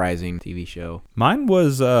 Most surprising TV show? Mine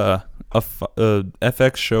was a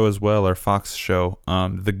FX show as well, or Fox show,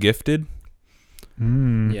 The Gifted.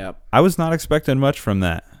 Yeah. I was not expecting much from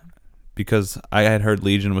that because I had heard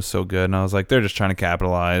Legion was so good, and I was like, they're just trying to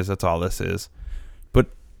capitalize. That's all this is. But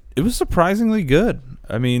it was surprisingly good.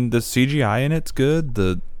 I mean, the CGI in it's good.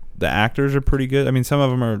 The actors are pretty good. I mean, some of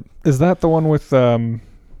them are. Is that the one with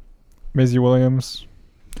Maisie Williams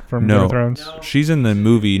from Game No. of Thrones? She's in the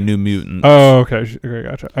movie New Mutants. Oh, okay. Okay,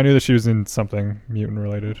 gotcha. I knew that she was in something mutant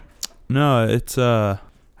related. No, it's I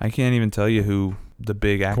can't even tell you who the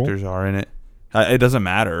big actors are in it. It doesn't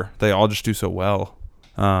matter. They all just do so well.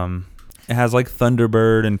 It has like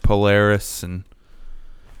Thunderbird and Polaris and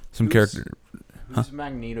some character. Who's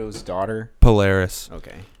Magneto's daughter? Polaris,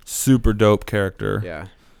 Okay. super dope character. Yeah.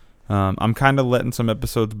 I'm kind of letting some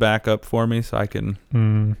episodes back up for me so I can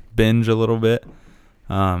Mm. binge a little bit.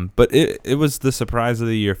 But it was the surprise of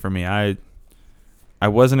the year for me. I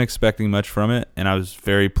wasn't expecting much from it, and I was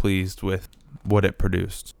very pleased with what it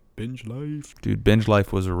produced. Binge life. Dude, binge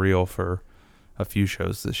life was real for a few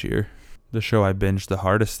shows this year. The show I binged the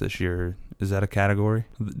hardest this year, is that a category?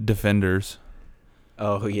 Defenders.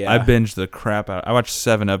 Oh yeah. I binged the crap out. I watched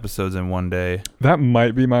 7 episodes in one day. That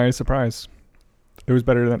might be my surprise. It was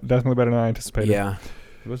definitely better than I anticipated. Yeah.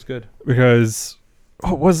 It was good. Because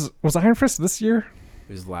was Iron Fist this year?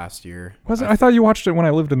 It was last year. Was it? I thought you watched it when I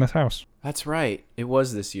lived in this house. That's right. It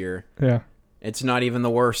was this year. Yeah. It's not even the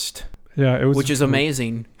worst, Yeah, it was. which is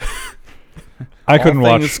amazing. I couldn't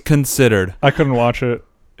All watch. things considered. I couldn't watch it.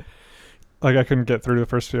 Like I couldn't get through the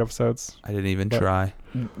first few episodes. I didn't even But- try.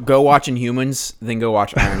 Go watch Inhumans, then go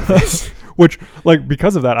watch Iron Fist Which, like,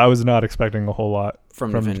 because of that, I was not expecting a whole lot.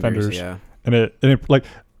 from From Defenders. Defenders. Yeah. And it like,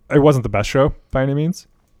 it wasn't the best show by any means,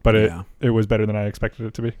 but Yeah. it was better than I expected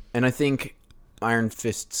it to be. And I think Iron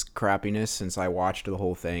Fist's crappiness, since I watched the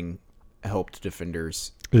whole thing, helped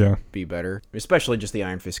Defenders Yeah. be better. Especially just the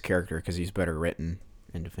Iron Fist character, because he's better written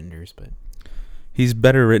in Defenders. But He's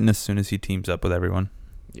better written as soon as he teams up with everyone.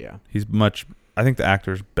 yeah. I think the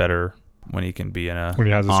actor's better when he can be in a When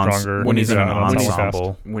he has a stronger. when he's in an ensemble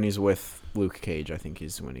ensemble. When he's with Luke Cage, I think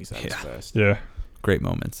he's when he's at his Yeah. best. Yeah. Great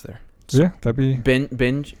moments there. Yeah, that'd be.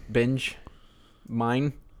 Binge.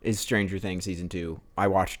 Mine is Stranger Things season 2. I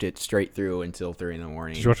watched it straight through until 3 in the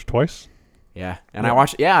morning. Did you watch it twice? Yeah, and Yeah. I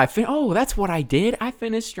watched. Yeah, that's what I did. I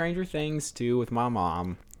finished Stranger Things 2 with my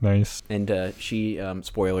mom, Nice. and she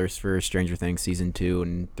spoilers for Stranger Things season 2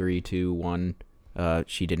 and 3, 2, 1.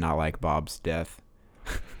 She did not like Bob's death.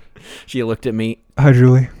 She looked at me Hi,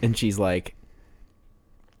 Julie. and she's like,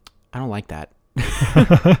 "I don't like that."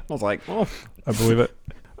 I was like, "Oh, I believe it.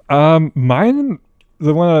 Mine,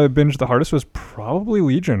 the one I binged the hardest was probably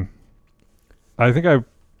Legion. I think I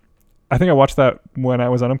watched that when I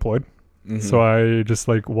was unemployed, mhm." so I just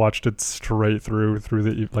like watched it straight through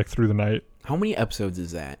the night. How many episodes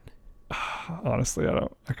is that? Honestly,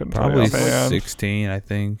 I couldn't Probably tell you offhand. 16, I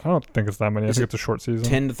think. I don't think it's that many. Is I it think it's a short season.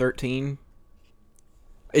 10 to 13?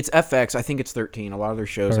 It's FX. I think it's 13. A lot of their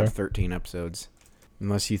shows Okay. have 13 episodes.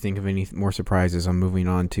 Unless you think of any more surprises, I'm moving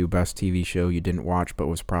on to best TV show you didn't watch but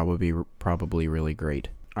was probably really great.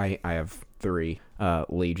 I have 3.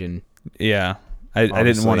 Legion. Yeah. I didn't want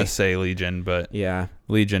Obviously. to say Legion, but Yeah.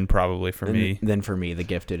 Legion probably for And me. then for me, The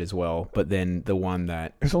Gifted as well. But then the one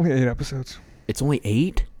that... It's only 8 episodes It's only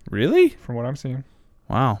 8? Really? from what I'm seeing.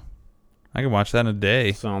 Wow. I can watch that in a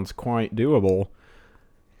day. Sounds quite doable.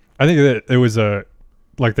 I think that it was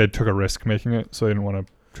like they took a risk making it, so they didn't want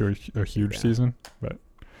to do a huge Yeah. season, but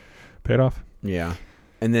paid off. Yeah.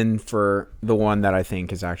 And then for the one that I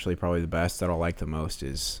think is actually probably the best that I'll like the most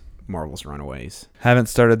is Marvel's Runaways. Haven't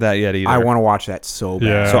started that yet either. I want to watch that so bad.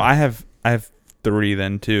 Yeah. So I have 3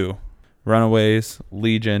 then too. Runaways,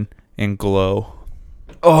 Legion, and Glow.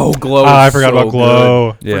 Oh, Glow. I is forgot so about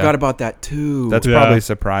Glow. Yeah. Forgot about that too. That's Yeah. probably a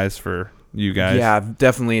surprise for you guys. yeah,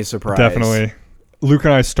 definitely a surprise. Definitely. Luke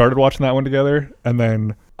and I started watching that one together, and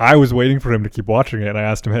then I was waiting for him to keep watching it, and I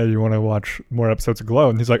asked him, "Hey, you want to watch more episodes of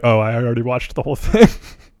Glow?" And he's like, "Oh, I already watched the whole thing."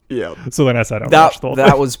 Yeah. So then I sat down and watched the whole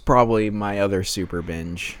That thing. was probably my other super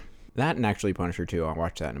binge. That and actually Punisher 2. I'll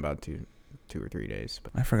watch that in about two or 3 days.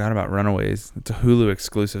 But I forgot about Runaways. It's a Hulu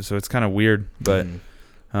exclusive, so it's kind of weird. But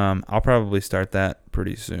I'll probably start that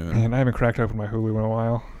pretty soon. Man, I haven't cracked open my Hulu in a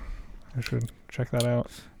while. I should check that out.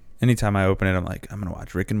 Anytime I open it, I'm like, I'm gonna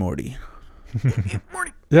watch Rick and Morty.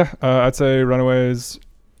 Yeah, I'd say Runaways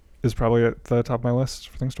is probably at the top of my list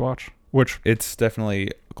for things to watch. Which, It's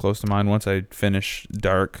definitely close to mine once I finish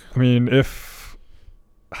Dark. I mean, if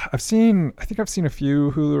I think I've seen a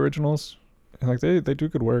few Hulu originals, and like they do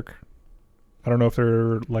good work. I don't know if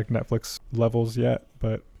they're like Netflix levels yet,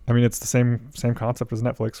 but I mean, it's the same concept as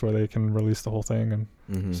Netflix where they can release the whole thing,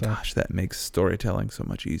 and so Gosh, that makes storytelling so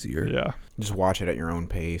much easier. yeah, just watch it at your own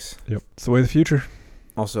pace. yep, it's the way of the future.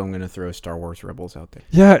 Also, I'm going to throw Star Wars Rebels out there.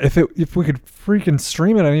 Yeah, if we could freaking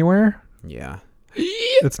stream it anywhere, Yeah.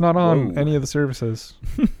 it's not on Whoa. any of the services.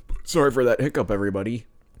 Sorry for that hiccup, everybody.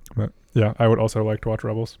 But yeah, I would also like to watch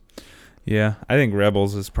Rebels. Yeah, I think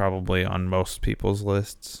Rebels is probably on most people's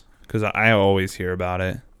lists because I always hear about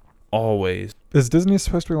it. Always. Is Disney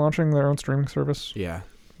supposed to be launching their own streaming service? Yeah.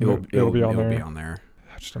 It'll be on It'll there. be on there.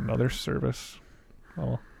 Just another service.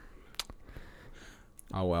 Oh.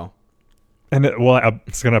 Oh, well. And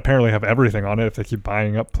it's going to apparently have everything on it if they keep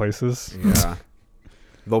buying up places. Yeah.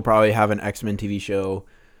 They'll probably have an X-Men TV show,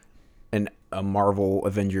 a Marvel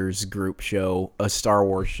Avengers group show, a Star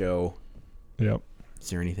Wars show. Yep. Is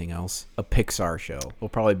there anything else? A Pixar show. It'll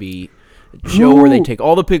probably be a show where they take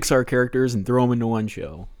all the Pixar characters and throw them into one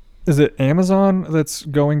show. Is it Amazon that's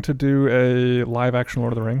going to do a live action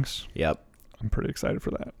Lord of the Rings? Yep. I'm pretty excited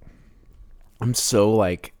for that. I'm so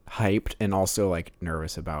like hyped and also like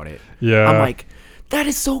nervous about it. Yeah. I'm like, that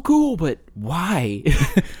is so cool, but why?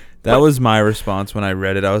 That was my response when I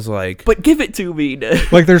read it. I was like, But give it to me.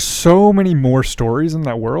 like there's so many more stories in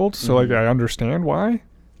that world, so like I understand why.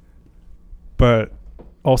 But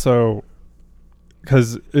also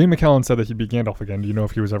because Ian McKellen said that he'd be Gandalf again. Do you know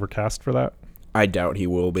if he was ever cast for that? I doubt he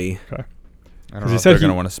will be. Okay. I don't he know if said they're he-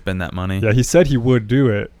 going to want to spend that money. Yeah, he said he would do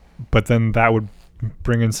it, but then that would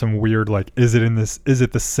bring in some weird like is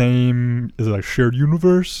it the same, is it like shared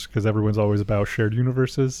universe, because everyone's always about shared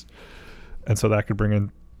universes, and so that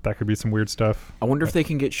could be some weird stuff. I wonder if they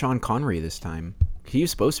can get Sean Connery this time. He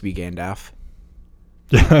was supposed to be Gandalf.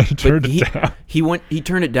 Yeah, he turned But it down. He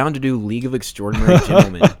turned it down to do League of Extraordinary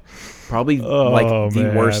Gentlemen. Probably like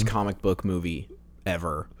the worst man. comic book movie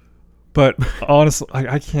ever. But honestly,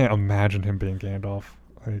 I can't imagine him being Gandalf.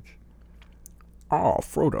 Like, Oh,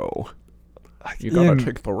 Frodo. You Ian,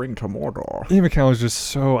 take the ring to Mordor. Ian McKellen is just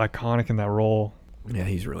so iconic in that role. Yeah,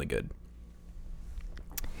 he's really good.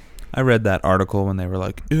 I read that article when they were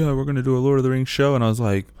like, yeah, we're going to do a Lord of the Rings show. And I was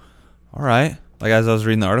like, all right. Like, as I was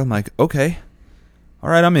reading the article, I'm like, okay. All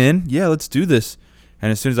right, I'm in. Yeah, let's do this.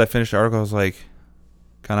 And as soon as I finished the article, I was like,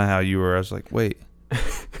 kind of how you were. I was like, wait,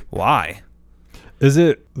 why? Is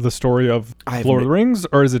it the story of I have Lord of no- the Rings,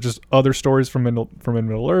 or is it just other stories from Middle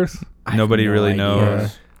Earth? I have Nobody no really idea.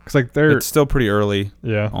 knows. Because like they're It's still pretty early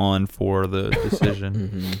yeah. on for the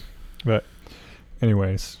decision. Mhm.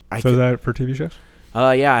 Anyways, I so is could- that for TV shows?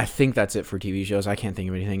 Yeah, I think that's it for TV shows. I can't think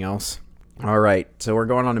of anything else. All right, so we're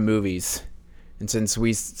going on to movies. And since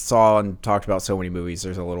we saw and talked about so many movies,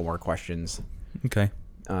 there's a little more questions. Okay.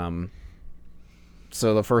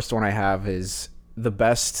 So the first one I have is the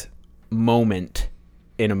best moment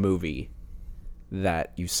in a movie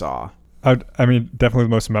that you saw, I mean, definitely the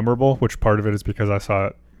most memorable. Which part of it is because I saw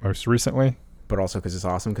it most recently, but also because it's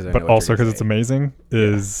awesome. but also because it's amazing.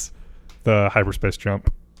 Is the hyperspace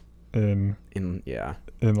jump in Yeah,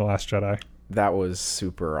 The Last Jedi? that was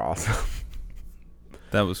super awesome.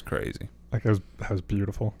 That was crazy. Like that was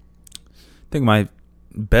beautiful. I think my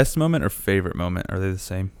best moment or favorite moment, are they the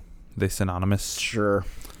same? Are they synonymous? Sure,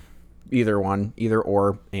 either one, either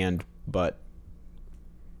or, but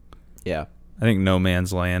yeah, I think No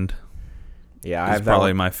Man's Land yeah. I is have that.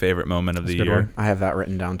 probably my favorite moment of That's the a good year. one. I have that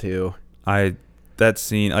written down too. That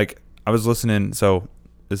scene, like, I was listening, so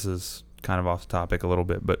this is kind of off topic a little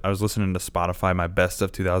bit, but I was listening to Spotify, my best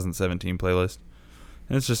of 2017 playlist,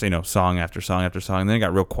 and it's just, song after song after song, and then it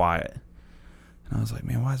got real quiet, and I was like,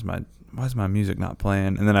 man, why is my music not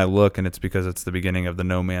playing? And then I look, and it's because it's the beginning of the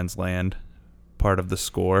No Man's Land part of the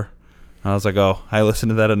score. And I was like, oh, I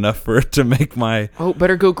listened to that enough for it to make my, Oh,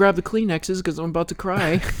 better go grab the Kleenexes because I'm about to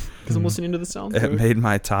cry because I'm listening to the sound. it made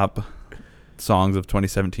my top songs of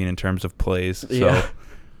 2017 in terms of plays. So Yeah.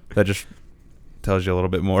 that just tells you a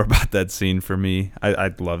little bit more about that scene for me.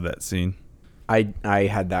 I love that scene. I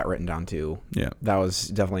had that written down too. Yeah. That was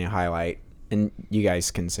definitely a highlight. And you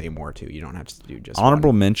guys can say more too. You don't have to do just Honorable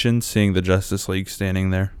one. mention, seeing the Justice League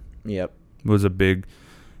standing there Yep. was a big,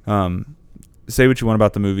 Say what you want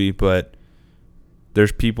about the movie, but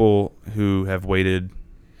there's people who have waited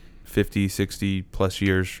 50, 60 plus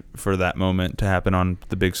years for that moment to happen on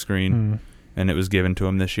the big screen, and it was given to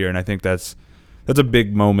them this year. And I think that's a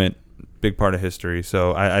big moment, big part of history.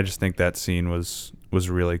 So I just think that scene was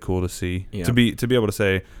really cool to see. Yeah. To be able to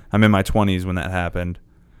say I'm in my 20s when that happened.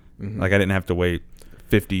 Like I didn't have to wait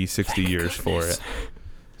 50, 60 years for it.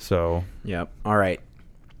 So Yep. All right.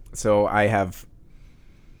 So I have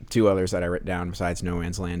two others that I wrote down besides No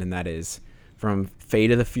Man's Land, and that is from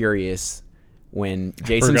Fate of the Furious when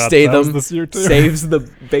Jason Statham saves the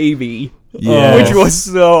baby, Yes. which was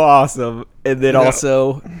so awesome. And then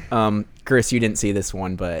also, Chris, you didn't see this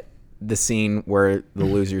one, but the scene where the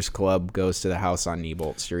Losers Club goes to the house on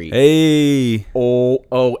Nebolt Street. hey,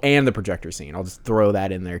 Oh, and the projector scene. I'll just throw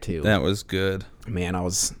that in there too. that was good. Man, I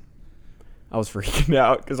was freaking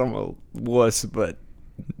out because I'm a wuss, but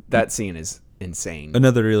that scene is insane.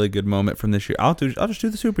 Another really good moment from this year. I'll just do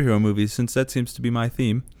the superhero movies since that seems to be my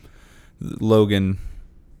theme. Logan.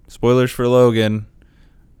 Spoilers for Logan.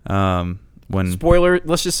 When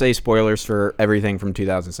Let's just say spoilers for everything from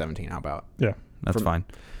 2017. How about? Yeah. that's fine.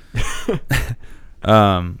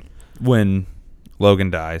 When Logan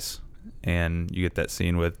dies and you get that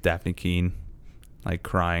scene with Daphne Keane like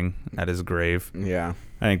crying at his grave. Yeah.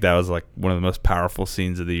 I think that was like one of the most powerful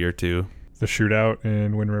scenes of the year too. The shootout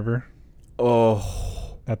in Wind River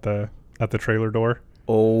Oh. at the trailer door.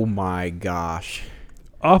 Oh my gosh.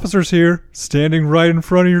 Officers here, standing right in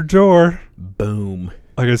front of your door. Boom.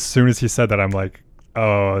 Like as soon as he said that, I'm like,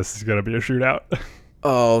 oh, this is gonna be a shootout.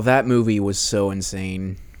 Oh, that movie was so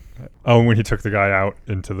insane. Oh, and when he took the guy out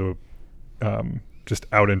into the, just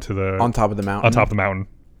out into the On top of the mountain. on top of the mountain.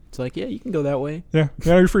 It's like, yeah, you can go that way. Yeah,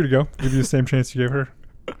 you're free to go. Give you the same chance you gave her.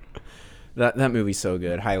 That movie's so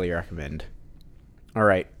good. Highly recommend. All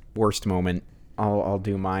right, worst moment. I'll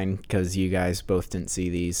do mine because you guys both didn't see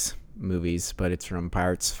these movies, but it's from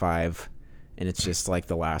Pirates 5, and it's just like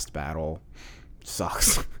the last battle.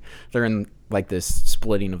 Sucks. They're in like this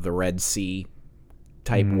splitting of the Red Sea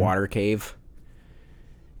type water cave,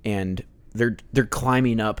 and they're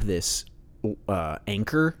climbing up this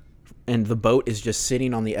anchor, and the boat is just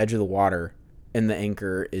sitting on the edge of the water, and the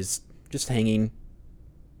anchor is just hanging.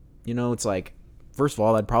 You know, it's like, first of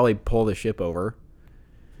all, I'd probably pull the ship over.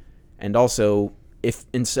 And also, if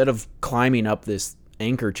instead of climbing up this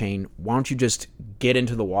anchor chain, why don't you just get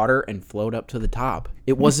into the water and float up to the top?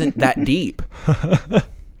 It wasn't that deep. It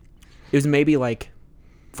was maybe like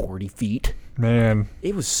 40 feet. Man,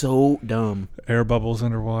 It was so dumb. air bubbles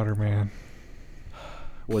underwater, man.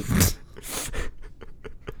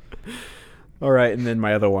 All right, and then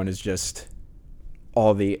my other one is just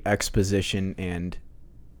all the exposition and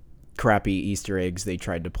crappy Easter eggs they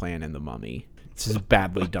tried to plant in The Mummy. It's just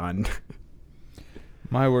badly done.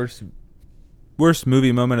 My worst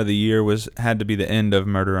movie moment of the year had to be the end of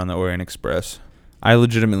Murder on the Orient Express. I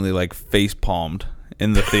legitimately like face palmed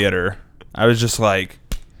in the theater. I was just like,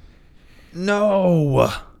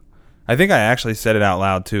 no. I think I actually said it out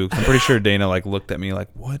loud too. 'Cause I'm pretty sure Dana like looked at me like,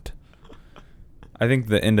 what? I think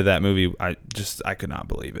the end of that movie, I could not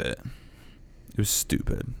believe it. It was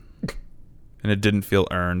stupid, and it didn't feel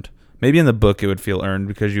earned. Maybe in the book it would feel earned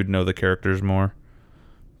because you'd know the characters more,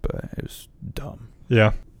 but it was dumb.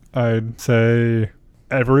 Yeah, I'd say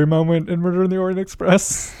every moment in Murder on the Orient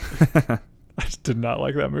Express. I just did not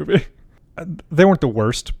like that movie. They weren't the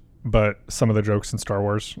worst, but some of the jokes in Star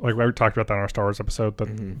Wars, like we talked about that on our Star Wars episode,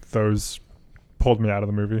 that those pulled me out of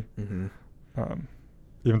the movie.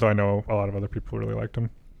 Even though I know a lot of other people really liked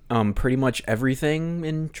them. Pretty much everything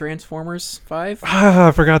in Transformers 5.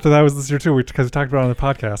 I forgot that was this year too, because we talked about it on the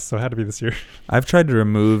podcast, so it had to be this year. I've tried to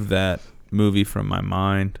remove that movie from my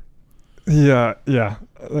mind. Yeah.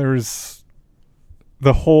 There's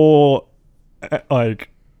the whole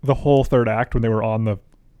third act when they were on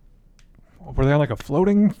were they on like a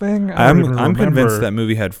floating thing? I'm convinced that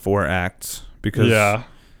movie had 4 acts because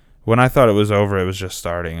when I thought it was over, it was just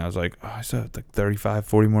starting. I was like, oh, I still have like 35,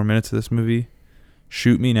 40 more minutes of this movie.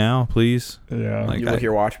 Shoot me now, please. Yeah. Like, You look at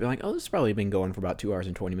your watch and be like, oh, this has probably been going for about 2 hours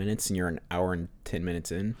and 20 minutes, and you're an hour and 10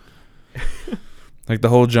 minutes in. like the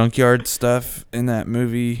whole junkyard stuff in that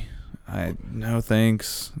movie. No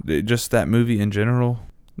thanks. Just that movie in general.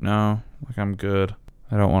 No, like I'm good.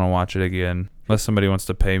 I don't want to watch it again unless somebody wants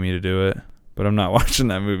to pay me to do it. But I'm not watching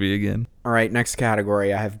that movie again. All right, next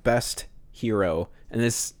category. I have Best Hero, and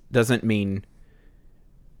this doesn't mean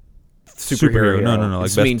superhero. No. Like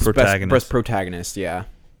This best means protagonist. Best protagonist, yeah.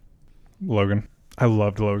 Logan. I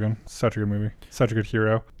loved Logan. Such a good movie. Such a good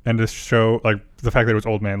hero. And to show, like, the fact that it was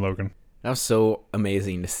Old Man Logan. That was so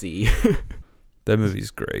amazing to see. That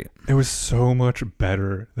movie's great. It was so much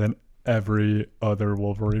better than every other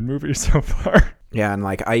Wolverine movie so far. Yeah, and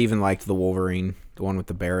like I even liked the Wolverine, the one with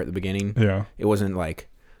the bear at the beginning. Yeah. It wasn't like,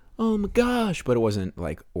 oh my gosh, but it wasn't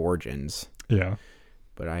like Origins. Yeah.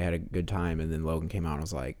 But I had a good time, and then Logan came out, and I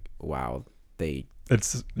was like, wow, they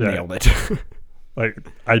It's nailed it. Like,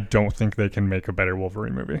 I don't think they can make a better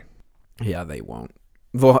Wolverine movie. Yeah, they won't.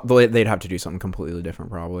 They'd have to do something completely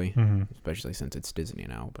different, probably, especially since it's Disney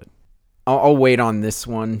now. But I'll wait on this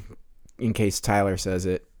one in case Tyler says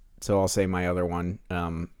it. So I'll say my other one,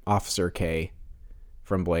 Officer K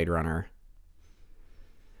from Blade Runner.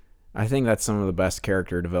 I think that's some of the best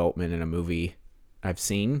character development in a movie I've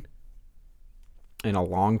seen in a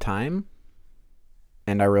long time.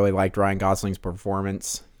 And I really liked Ryan Gosling's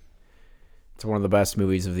performance. It's one of the best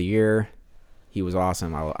movies of the year. He was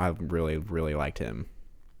awesome. I really, really liked him.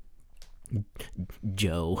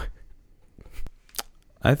 Joe.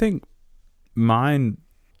 I think mine,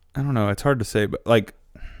 I don't know, it's hard to say, but like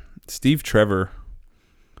Steve Trevor,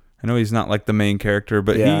 I know he's not like the main character,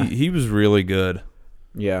 but Yeah. he was really good.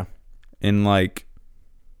 Yeah. And like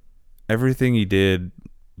everything he did,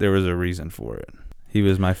 there was a reason for it. He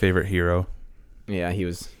was my favorite hero. Yeah, he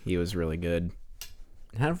was really good.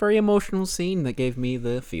 Had a very emotional scene that gave me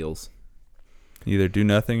the feels. You either do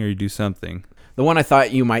nothing or you do something. The one I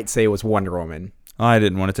thought you might say was Wonder Woman. Oh, I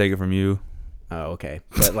didn't want to take it from you. Oh, okay.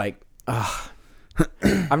 But like,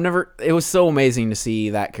 it was so amazing to see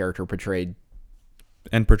that character portrayed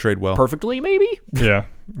And portrayed well. perfectly, maybe? Yeah,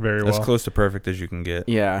 very well. As close to perfect as you can get.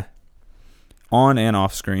 Yeah. On and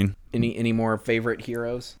off screen. Any more favorite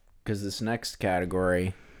heroes? Because this next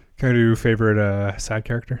category... Can I do favorite side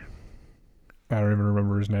character? I don't even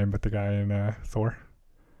remember his name, but the guy in Thor.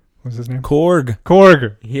 What was his name? Korg.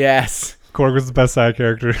 Korg. Yes. Korg was the best side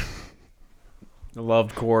character. I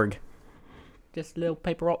loved Korg. Just a little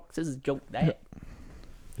paper rock, scissors joke that.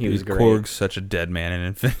 He was great. Korg's such a dead man in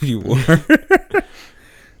Infinity War.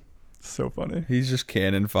 So funny. He's just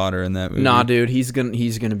cannon fodder in that movie. Nah, dude, he's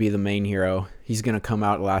gonna be the main hero. He's gonna come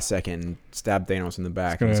out last second and stab Thanos in the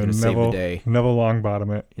back. And he's gonna save the day. Neville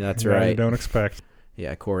Longbottom it. Yeah, that's Yeah, right. You don't expect.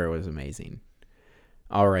 Yeah, Korg was amazing.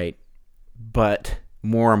 All right, but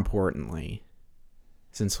more importantly,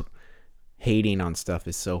 since hating on stuff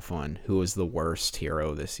is so fun, who was the worst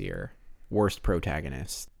hero this year? Worst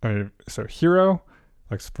protagonist? So hero,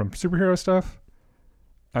 like from superhero stuff.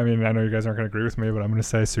 I mean, I know you guys aren't going to agree with me, but I'm going to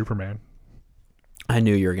say Superman. I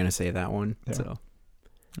knew you were gonna say that one. Yeah. So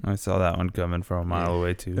I saw that one coming from a mile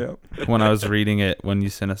away too. Yep. When I was reading it, when you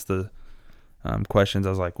sent us the questions, I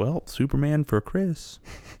was like, well, Superman for Chris.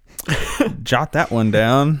 Jot that one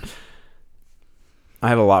down. I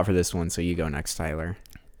have a lot for this one, so you go next, Tyler.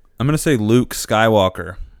 I'm going to say Luke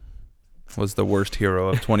Skywalker was the worst hero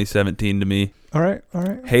of 2017 to me. All right.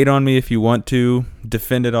 Hate on me if you want to.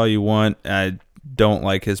 Defend it all you want. I don't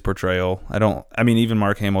like his portrayal. I mean, even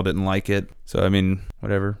Mark Hamill didn't like it. So, I mean,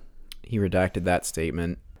 whatever. He redacted that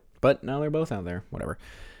statement, but now they're both out there. Whatever.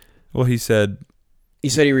 Well, he said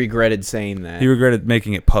he regretted saying that. he regretted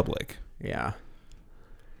making it public. Yeah.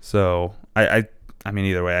 So, I mean,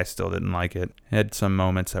 either way, I still didn't like it. It had some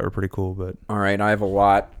moments that were pretty cool, but... All right, I have a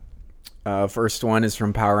lot. First one is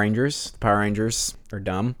from Power Rangers. Power Rangers are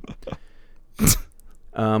dumb.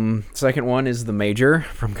 Second one is the Major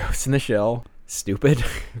from Ghost in the Shell. Stupid.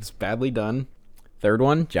 It's badly done. Third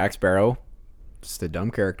one, Jack Sparrow. Just a dumb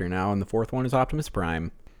character now. And the fourth one is Optimus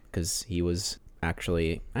Prime, because he was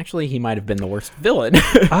actually he might have been the worst villain.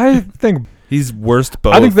 I think He's worst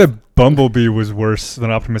both. I think that Bumblebee was worse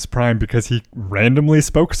than Optimus Prime because he randomly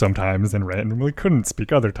spoke sometimes and randomly couldn't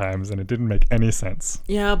speak other times, and it didn't make any sense.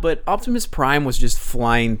 Yeah, but Optimus Prime was just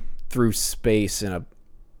flying through space in a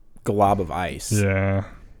glob of ice. Yeah.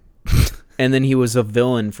 And then he was a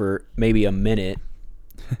villain for maybe a minute.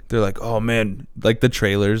 They're like, oh man, like the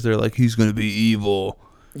trailers, they're like, he's going to be evil.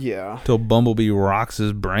 Yeah. Till Bumblebee rocks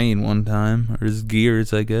his brain one time, or his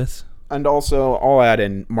gears, I guess. And also, I'll add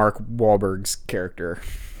in Mark Wahlberg's character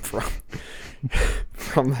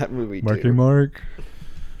from that movie, Marky too. Mark.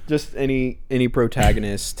 Just any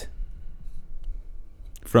protagonist.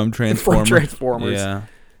 From Transformers. From Transformers. Yeah.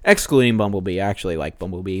 Excluding Bumblebee. I actually like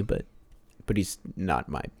Bumblebee, but he's not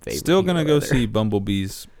my favorite. Still going to hero go either. see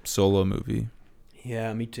Bumblebee's solo movie.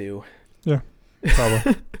 Yeah, me too. Yeah,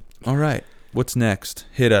 probably. All right. What's next?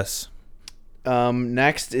 Hit us.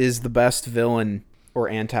 Next is the best villain or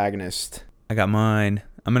antagonist. I got mine.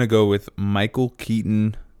 I'm going to go with Michael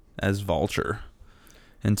Keaton as Vulture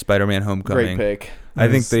in Spider-Man Homecoming. Great pick. I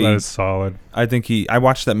think that is solid. I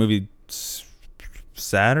watched that movie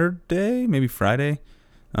Saturday, maybe Friday.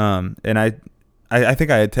 And I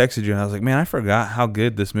think I had texted you and I was like, man, I forgot how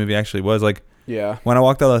good this movie actually was. Like, Yeah. When I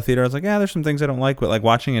walked out of the theater, I was like, yeah, there's some things I don't like, but like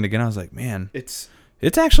watching it again, I was like, man, It's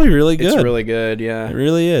actually really good. It's really good, yeah. It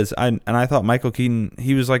really is. I thought Michael Keaton,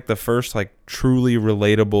 he was like the first like truly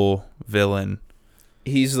relatable villain.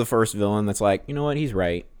 He's the first villain that's like, you know what, he's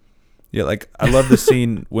right. Yeah, like I love the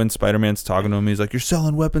scene when Spider-Man's talking to him. He's like, "You're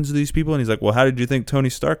selling weapons to these people," and he's like, "Well, how did you think Tony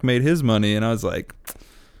Stark made his money?" And I was like,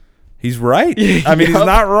 "He's right. I mean, he's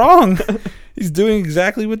not wrong. He's doing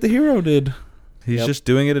exactly what the hero did. He's just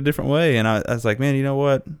doing it a different way." And I was like, "Man, you know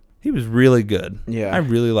what? He was really good. Yeah. I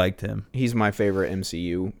really liked him. He's my favorite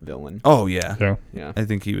MCU villain. Oh yeah, Yeah. Yeah. I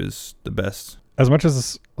think he was the best." As much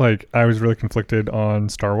as like I was really conflicted on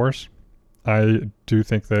Star Wars, I do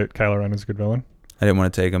think that Kylo Ren is a good villain. I didn't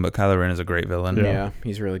want to take him, but Kylo Ren is a great villain. Yeah,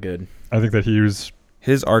 he's really good. I think that he was.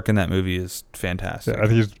 His arc in that movie is fantastic. Yeah, I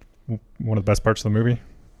think he's one of the best parts of the movie.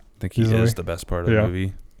 I think he easily. is the best part of the Yeah.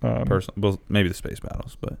 movie. Well, maybe the space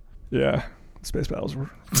battles, but Yeah, space battles were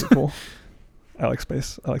pretty cool. I like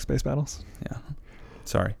space battles. yeah.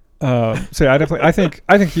 Sorry. So yeah, I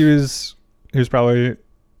think he was probably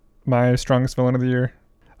my strongest villain of the year.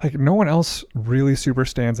 Like no one else really super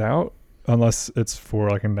stands out unless it's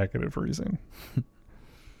for like a negative reason.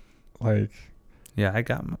 Like Yeah, I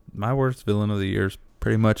got my worst villain of the year is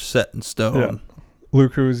pretty much set in stone. Yeah.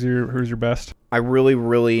 Luke, who's your best? I really,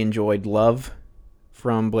 really enjoyed Love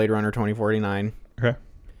from Blade Runner 2049. Okay.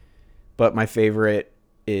 But my favorite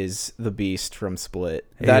is the Beast from Split.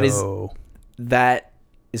 That is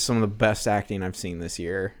some of the best acting I've seen this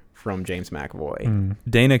year from James McAvoy.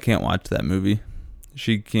 Dana can't watch that movie.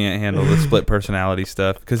 She can't handle the split personality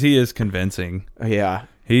stuff because he is convincing. Yeah.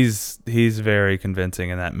 He's very convincing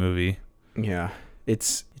in that movie. Yeah.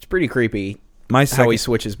 It's pretty creepy My how he second,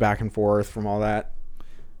 switches back and forth from all that.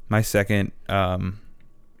 my second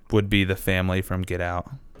would be the family from Get Out.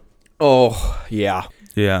 Oh, yeah.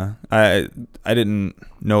 Yeah, I didn't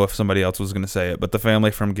know if somebody else was gonna say it, but the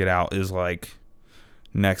family from Get Out is like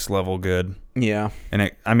next level good. Yeah.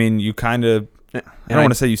 And I mean, you kind of. I don't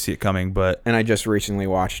want to say you see it coming, but And I just recently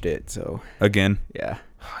watched it, so again, yeah.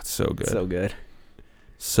 it's so good. So good.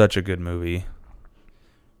 Such a good movie.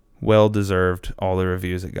 Well deserved all the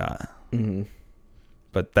reviews it got. Mm-hmm.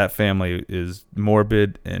 But that family is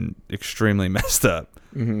morbid and extremely messed up.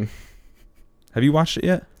 Mm-hmm. Have you watched it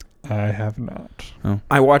yet? I have not.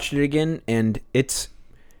 I watched it again, and it's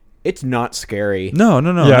not scary. No,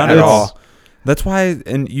 Yeah, not at it's- all. That's why,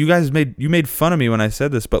 and you guys made fun of me when I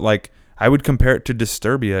said this, but like I would compare it to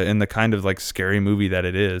Disturbia in the kind of like scary movie that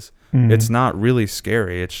it is. Mhm. It's not really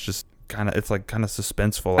scary. It's just kind of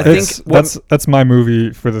suspenseful. I think That's my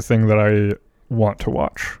movie for the thing that I want to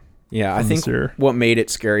watch. Yeah, I from think this year. what made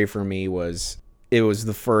it scary for me was it was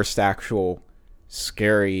the first actual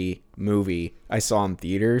scary movie I saw in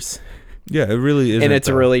theaters. Yeah, it really is. And it's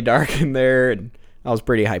really dark in there, and I was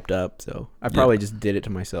pretty hyped up, so I probably just did it to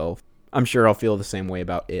myself. I'm sure I'll feel the same way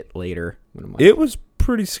about it later. When I'm like, It was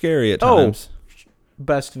pretty scary at times.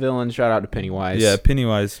 best villain, shout out to Pennywise. Yeah,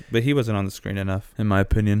 Pennywise, but he wasn't on the screen enough, in my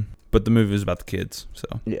opinion. But the movie was about the kids,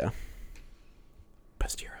 so Yeah.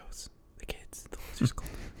 Best heroes, the kids, the Losers Club.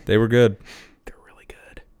 they were good. They're really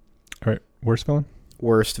good. All right, worst villain?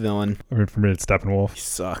 Worst villain, I mean, for me, it's Steppenwolf. he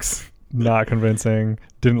sucks. Not convincing.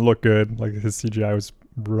 Didn't look good. Like his CGI was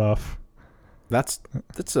rough. That's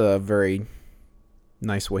a very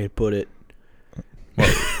nice way to put it.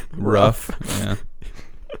 Rough. Yeah.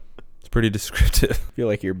 It's pretty descriptive. I feel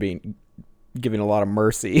like you're giving a lot of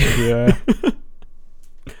mercy. Yeah.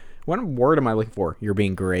 What word am I looking for? You're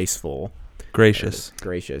being graceful. Gracious.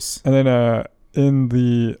 Gracious. And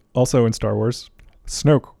then also in Star Wars,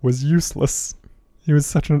 Snoke was useless. He was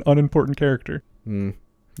such an unimportant character. Mm.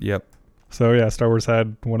 Yep. So yeah, Star Wars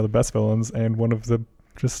had one of the best villains and one of the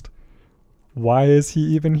just why is he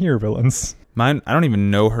even here villains. Mine, I don't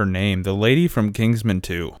even know her name. The lady from Kingsman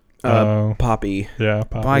 2. Poppy. Yeah,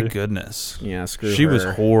 Poppy. My goodness. Yeah, screw She her. was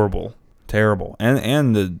horrible. Terrible.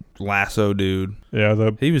 And the lasso dude.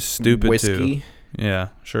 Yeah, He was stupid Whiskey. too. Yeah,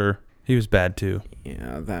 sure. He was bad too.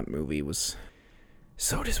 Yeah, that movie was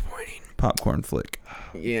so disappointing. Popcorn flick.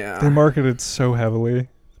 Yeah. they marketed so heavily.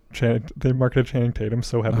 They marketed Channing Tatum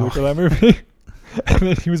so heavily for that movie. And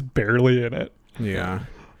then he was barely in it. Yeah.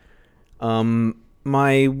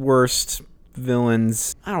 My worst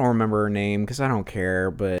villains, I don't remember her name because I don't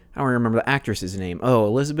care, but I don't remember the actress's name. Oh,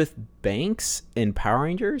 Elizabeth Banks in Power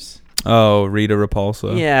Rangers? Oh, Rita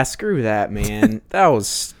Repulsa. Yeah, screw that, man. That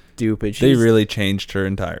was stupid. They really changed her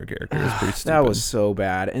entire character. It was pretty stupid. That was so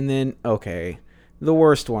bad. And then, okay, the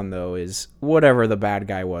worst one, though, is whatever the bad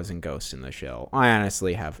guy was in Ghost in the Shell. I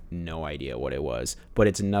honestly have no idea what it was, but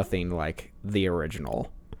it's nothing like the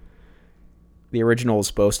original. The original is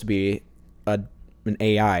supposed to be a an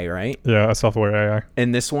AI, right? Yeah, a self-aware AI.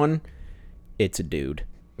 And this one, it's a dude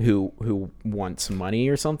who wants money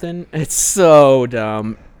or something. It's so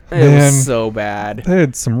dumb. It Man. was so bad. They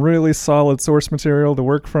had some really solid source material to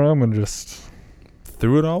work from and just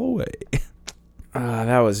Threw it all away.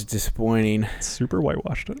 That was disappointing. super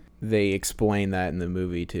whitewashed it. They explained that in the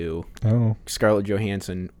movie too. Oh. Scarlett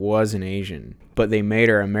Johansson was an Asian, but they made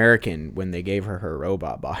her American when they gave her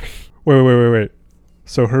robot body. Wait.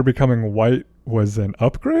 So her becoming white was an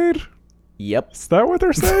upgrade? Yep, Is that what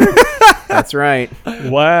they're saying? that's right.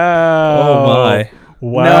 Wow. Oh my.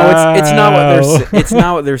 Wow. No, it's not what it's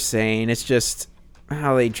not what they're saying. It's just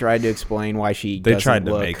how they tried to explain why she They doesn't tried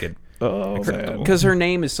to look. make it. Oh, man. Because her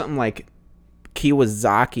name is something like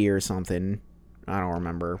Kiwazaki or something. I don't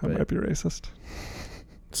remember. That But might be racist.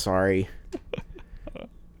 sorry.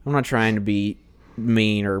 I'm not trying to be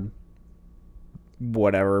mean or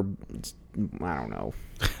whatever. I don't know.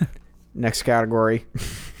 Next category.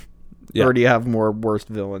 Yeah. Or do you have more worst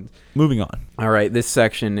villains? Moving on. All right. This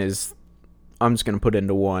section is, I'm just going to put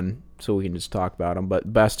into one so we can just talk about them.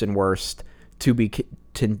 But best and worst to be...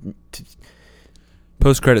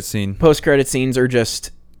 Post-credit scene. Post-credit scenes are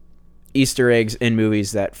just Easter eggs in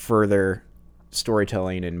movies that further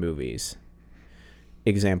storytelling in movies.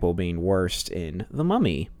 Example being worst in The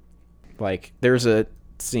Mummy. Like, there's a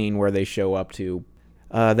scene where they show up to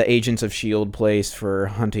the Agents of S.H.I.E.L.D. place for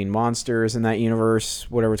hunting monsters in that universe,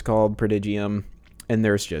 whatever it's called, Prodigium. And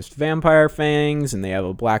there's just vampire fangs, and they have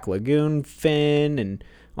a Black Lagoon fin, and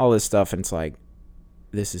all this stuff. And it's like,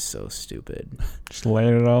 this is so stupid. Just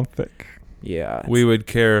laying it on thick. Yeah. We would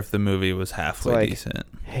care if the movie was halfway like- decent.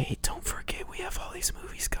 Hey, don't forget we have all these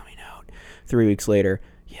movies coming out. 3 weeks later,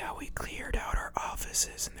 yeah, we cleared out our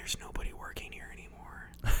offices and there's nobody working here anymore.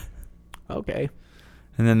 Okay.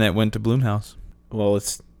 And then that went to Blumhouse. Well,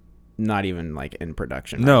 it's not even like in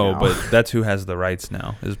production. No, right now. but that's who has the rights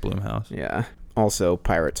now, is Blumhouse. Yeah. Also,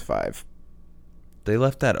 Pirates 5. They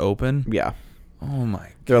left that open? Yeah. Oh my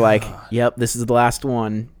god. They're like, yep, this is the last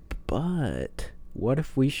one. But what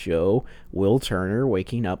if we show Will Turner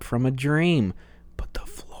waking up from a dream, but the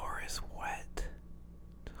floor is wet?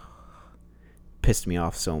 Pissed me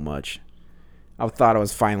off so much. I thought it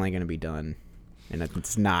was finally going to be done, and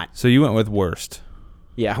it's not. So you went with worst.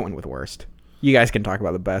 Yeah, I went with worst. You guys can talk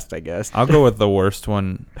about the best, I guess. I'll go with the worst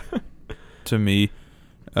one to me.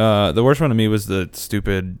 The worst one to me was the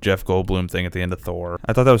stupid Jeff Goldblum thing at the end of Thor.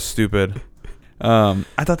 I thought that was stupid. I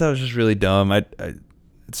thought that was just really dumb. It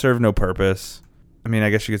served no purpose. I mean,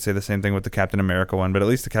 I guess you could say the same thing with the Captain America one, but at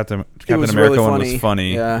least the Captain was America really one funny. was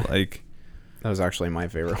funny. Yeah. Like, That was actually my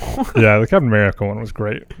favorite one. Yeah, the Captain America one was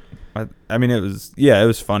great. I mean, it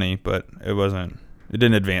was funny, but it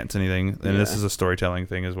didn't advance anything. And this Yeah. is a storytelling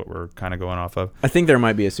thing, is what we're kind of going off of. I think there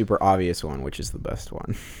might be a super obvious one, which is the best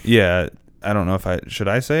one. Yeah, I don't know if should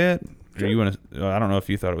I say it? Sure. Or you want to? I don't know if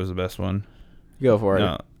you thought it was the best one. Go for it.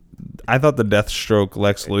 No, I thought the Deathstroke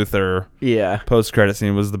Lex Luthor Yeah. post-credit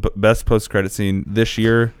scene was the best post-credit scene this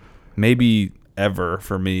year, maybe ever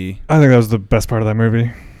for me. I think that was the best part of that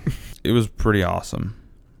movie. It was pretty awesome.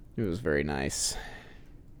 It was very nice.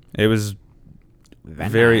 It was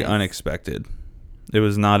very unexpected. It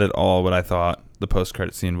was not at all what I thought the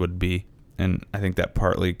post-credit scene would be, and I think that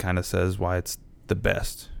partly kind of says why it's the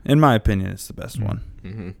best. In my opinion, it's the best one.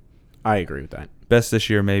 Mm-hmm. I agree with that. Best this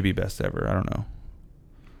year, maybe best ever. I don't know.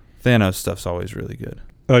 Thanos stuff's always really good.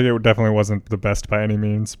 Like, it definitely wasn't the best by any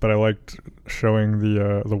means, but I liked showing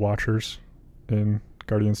the Watchers in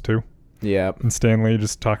Guardians 2. Yeah. And Stan Lee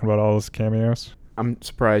just talking about all his cameos. I'm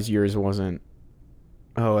surprised yours wasn't.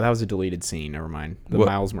 Oh, that was a deleted scene. Never mind. The What?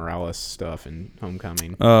 Miles Morales stuff in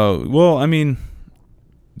Homecoming. Oh, well, I mean,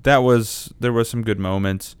 there was some good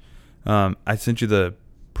moments. I sent you the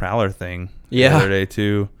Prowler thing the other day,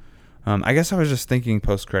 too. I guess I was just thinking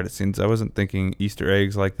post-credit scenes. I wasn't thinking Easter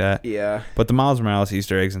eggs like that. Yeah. But the Miles Morales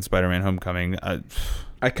Easter eggs in Spider-Man Homecoming,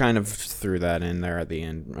 I kind of threw that in there at the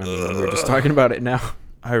end. I mean, we're just talking about it now.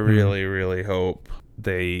 I really, really hope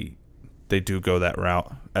they do go that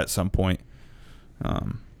route at some point.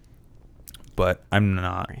 But I'm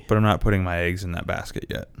not putting my eggs in that basket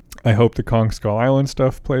yet. I hope the Kong Skull Island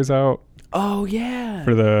stuff plays out Oh, yeah.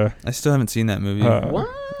 for the I still haven't seen that movie. What?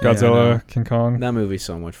 Godzilla, Yeah, I know. King Kong. That movie's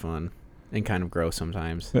so much fun and kind of gross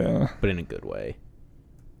sometimes, Yeah. but in a good way.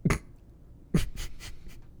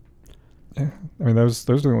 Yeah. I mean, those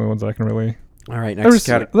are the only ones I can really... All right, There next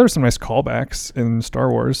category. were some nice callbacks in Star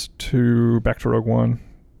Wars to back to Rogue One.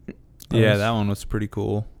 Yeah, that one was pretty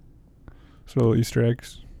cool. So little Easter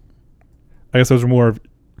eggs. I guess those are more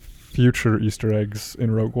future Easter eggs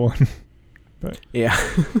in Rogue One. Yeah.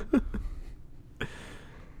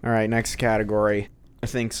 All right, next category. I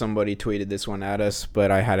think somebody tweeted this one at us, but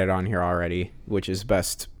I had it on here already, which is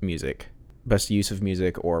best music, best use of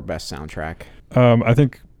music, or best soundtrack. I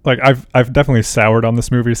think like I've definitely soured on this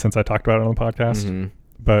movie since I talked about it on the podcast. Mm-hmm.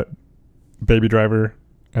 But Baby Driver,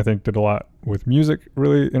 I think, did a lot with music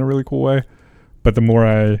really in a really cool way. But the more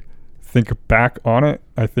I think back on it,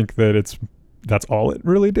 I think that that's all it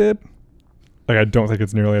really did. Like, I don't think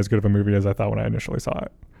it's nearly as good of a movie as I thought when I initially saw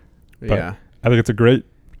it. But Yeah. I think it's a great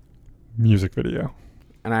music video.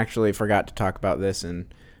 And I actually forgot to talk about this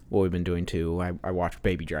and what we've been doing too. I watched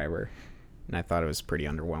Baby Driver, and I thought it was pretty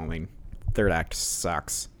underwhelming. Third act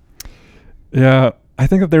sucks. Yeah, I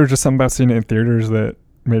think that there was just something about seeing it in theaters that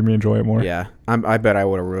made me enjoy it more. Yeah, I bet I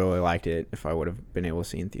would have really liked it if I would have been able to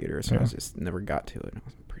see it in theaters. So Yeah. I just never got to it. I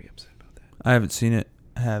was pretty upset about that. I haven't seen it.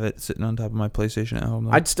 I have it sitting on top of my PlayStation at home.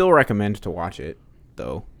 Though. I'd still recommend to watch it,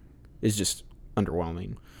 though. It's just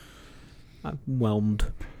underwhelming. I'm whelmed.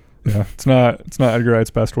 Yeah, it's not Edgar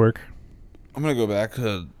Wright's best work. I'm gonna go back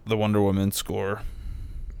to the Wonder Woman score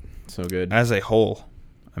So good. as a whole.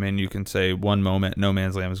 I mean, you can say one moment, No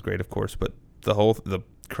Man's Land was great, of course, but the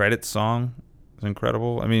credits song is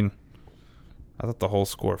incredible. I mean, I thought the whole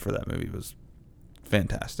score for that movie was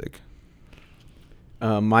fantastic.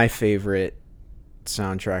 My favorite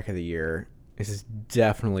soundtrack of the year is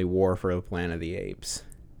definitely War for the Planet of the Apes.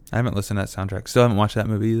 I haven't listened to that soundtrack. Still haven't watched that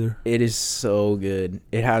movie either. It is so good.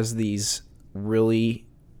 It has these really,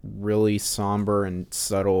 really somber and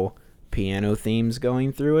subtle piano themes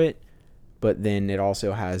going through it, but then it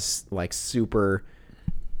also has like super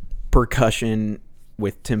percussion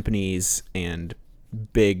with timpanis and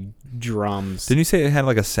big drums. Didn't you say it had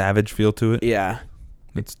like a Savage feel to it? Yeah,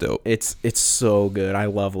 It's dope. it's so good. I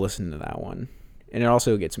love listening to that one, and it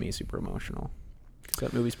also gets me super emotional because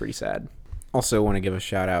that movie's pretty sad. Also want to give a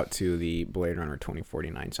shout out to the Blade Runner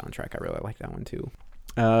 2049 soundtrack. I really like that one too.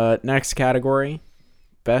 Next category,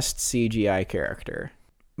 best CGI character.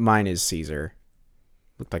 Mine is Caesar.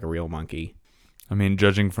 Looked like a real monkey. I mean,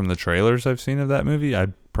 judging from the trailers I've seen of that movie,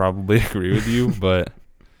 I'd probably agree with you, but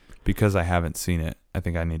because I haven't seen it, I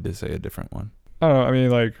think I need to say a different one. I don't know. I mean,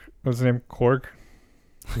 like, what's his name? Korg?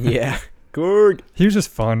 Yeah, good. He was just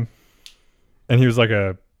fun. And he was like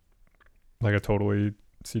a totally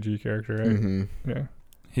CG character, right? Mm-hmm. Yeah.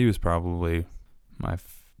 He was probably my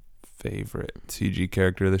favorite CG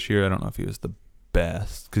character this year. I don't know if he was the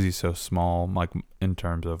best because he's so small, like in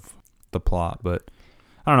terms of the plot, but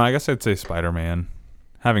I don't know. I guess I'd say Spider-Man.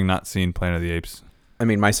 Having not seen Planet of the Apes. I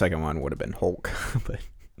mean, my second one would have been Hulk, but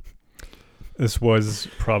This was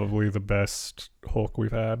probably the best Hulk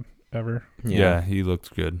we've had ever. Yeah, he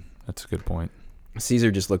looked good. That's a good point.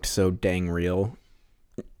 Caesar just looked so dang real.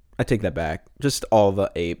 I take that back. Just all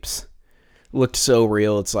the apes looked so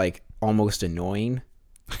real. It's like almost annoying.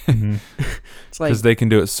 Mhm. It's like, Because they can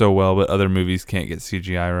do it so well, but other movies can't get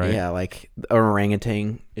CGI right. yeah, like an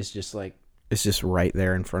orangutan is just like, it's just right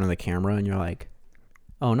there in front of the camera, and you're like,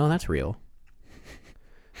 oh no, that's real.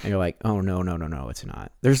 And you're like, oh no, it's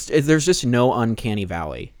not. There's just no uncanny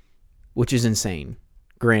valley, which is insane.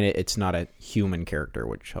 Granted, it's not a human character,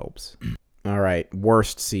 which helps. All right,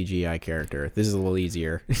 worst CGI character. This is a little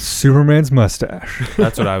easier. Superman's mustache.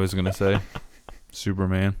 That's what I was going to say.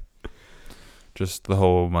 Superman. Just the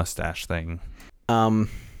whole mustache thing. The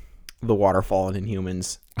waterfall in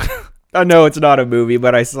Inhumans. I know it's not a movie,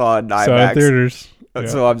 but I saw it in Saw it in IMAX. theaters. Yeah.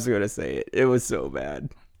 So I'm just gonna say it. It was so bad.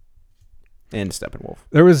 And Steppenwolf.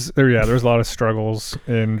 There was a lot of struggles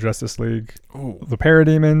in Justice League. Oh. The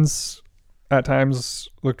Parademons at times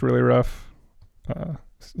looked really rough.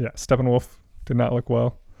 Steppenwolf did not look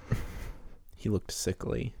well. He looked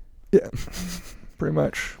sickly. Yeah, pretty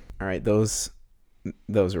much. All right, those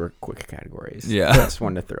were quick categories. Yeah. I just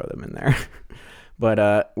wanted to throw them in there.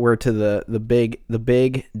 But we're to the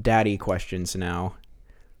big daddy questions now.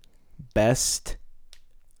 Best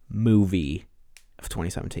movie of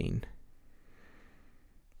 2017.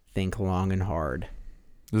 Think long and hard.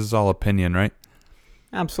 This is all opinion, right?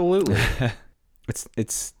 Absolutely.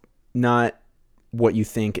 It's not what you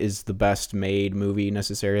think is the best made movie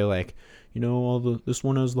necessarily. Like, you know, this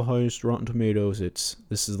one has the highest Rotten Tomatoes.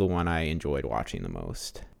 This is the one I enjoyed watching the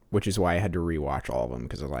most, which is why I had to rewatch all of them,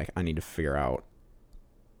 because I was like, I need to figure out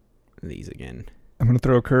these again. I'm going to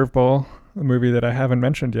throw a curveball, a movie that I haven't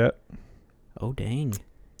mentioned yet. Oh dang.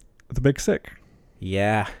 The Big Sick.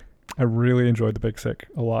 Yeah, I really enjoyed The Big Sick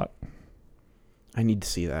a lot. I need to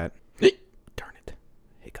see that. Darn it.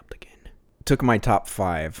 Hiccuped again. Took my top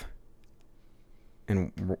 5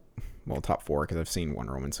 and, well, top 4, because I've seen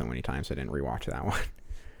Wonder Woman so many times I didn't rewatch that one.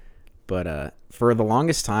 But for the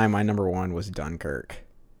longest time, my number 1 was Dunkirk.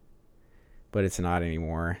 But it's not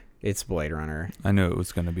anymore. It's Blade Runner. I knew it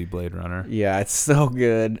was going to be Blade Runner. Yeah, it's so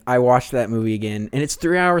good. I watched that movie again, and it's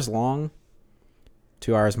 3 hours long,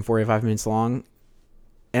 2 hours and 45 minutes long,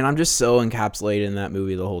 and I'm just so encapsulated in that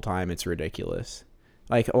movie the whole time. It's ridiculous.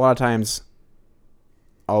 Like, a lot of times,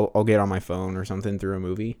 I'll get on my phone or something through a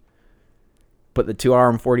movie, but the 2 hour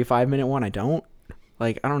and 45 minute one, I don't.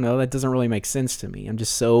 Like, I don't know. That doesn't really make sense to me. I'm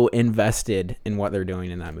just so invested in what they're doing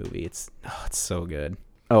in that movie. It's so good.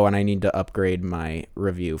 Oh, and I need to upgrade my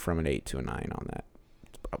review from an 8 to a 9 on that.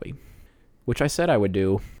 It's probably, which I said I would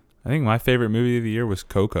do. I think my favorite movie of the year was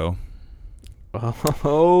Coco.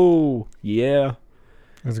 Oh, yeah.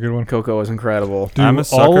 That's a good one. Coco was incredible. Do I'm a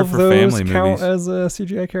sucker all of for those family count movies. as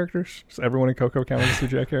CGI characters? Does everyone in Coco count as a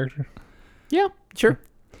CGI character? Yeah, sure.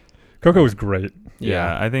 Coco was great.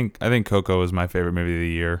 Yeah, I think Coco was my favorite movie of the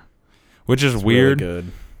year, which is It's weird really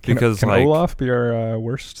good. because can like Olaf be our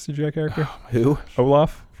worst CGI character? Who?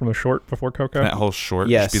 Olaf from the short before Coco. that whole short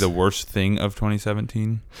Yes. just be the worst thing of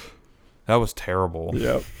 2017. That was terrible.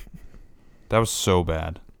 Yep. That was so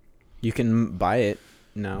bad. You can buy it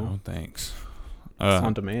now. Oh, thanks. It's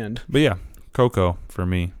on demand. But yeah, Coco for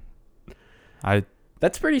me.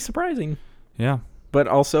 That's pretty surprising, Yeah. but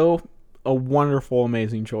also a wonderful,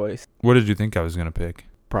 amazing choice. What did you think I was gonna pick?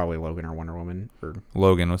 Probably Logan or Wonder Woman. Or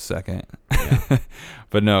Logan was second. yeah.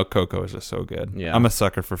 But no, Coco is just so good. Yeah. I'm a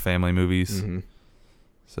sucker for family movies, Mhm.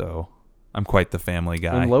 so I'm quite the family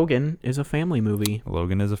guy. And Logan is a family movie.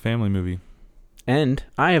 Logan is a family movie. And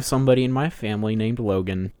I have somebody in my family named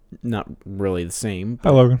Logan. Not really the same.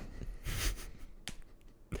 Hi, Logan.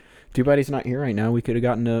 Too bad he's not here right now. We could have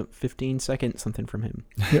gotten a 15-second something from him.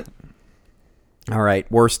 Yep. All right,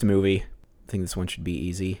 worst movie. I think this one should be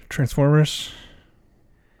easy. Transformers.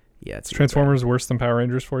 Yeah, it's Transformers worse than Power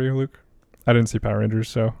Rangers for you, Luke? I didn't see Power Rangers,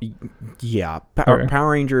 so Yeah, Okay.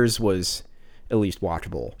 Power Rangers was at least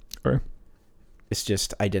watchable. Okay. It's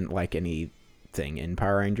just I didn't like anything in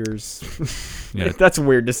Power Rangers. Yeah. That's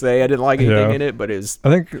weird to say. I didn't like anything Yeah. in it, but it was I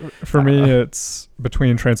think for me it's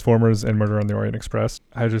between Transformers and Murder on the Orient Express.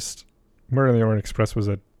 Murder on the Orient Express was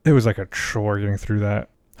like a chore getting through that.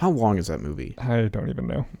 how long is that movie? I don't even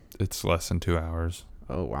know. It's less than 2 hours.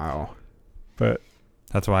 Oh wow. But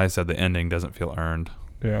That's why I said the ending doesn't feel earned.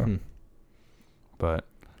 yeah. Hmm. But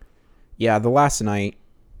Yeah, The Last Night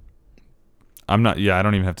I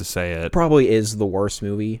don't even have to say it. probably is the worst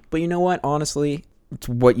movie. But you know what? Honestly, it's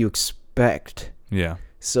what you expect. Yeah.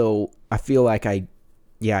 So I feel like I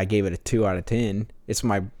gave it a 2 out of 10. It's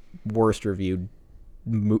my worst reviewed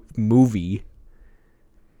movie.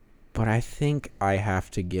 But I think I have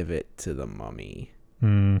to give it to The Mummy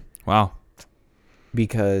Wow.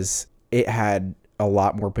 because it had a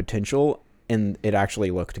lot more potential and it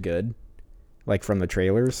actually looked good, like from the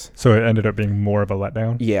trailers. So it ended up being more of a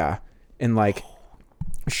letdown. Yeah. And like,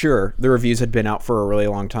 sure, the reviews had been out for a really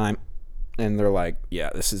long time and they're like, yeah,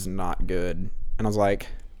 this is not good. And I was like,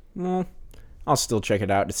 well, I'll still check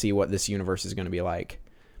it out to see what this universe is going to be like.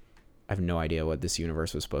 I have no idea what this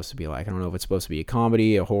universe was supposed to be like. I don't know if it's supposed to be a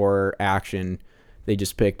comedy, a horror, action. They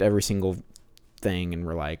just picked every single thing and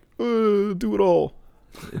were like, do it all.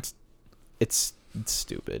 It's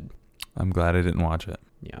stupid. I'm glad I didn't watch it.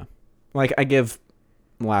 Yeah. Like, I give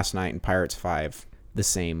Last Night and Pirates 5 the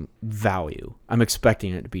same value. I'm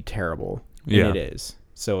expecting it to be terrible. And Yeah. it is.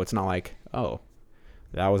 So it's not like, oh,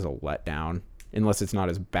 that was a letdown. Unless it's not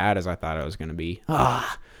as bad as I thought it was going to be.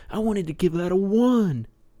 I wanted to give that a 1.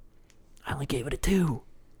 I only gave it a 2.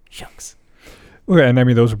 Shucks. Okay, and I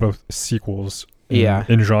mean those are both sequels. Yeah.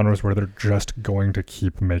 In genres where they're just going to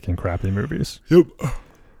keep making crappy movies. Yep.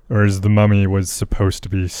 Whereas The Mummy was supposed to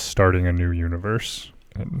be starting a new universe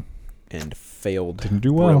and And failed didn't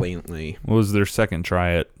do well. brilliantly. What was their second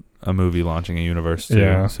try at a movie launching a universe too?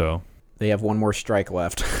 Yeah. So They have one more strike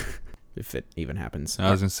left. If it even happens.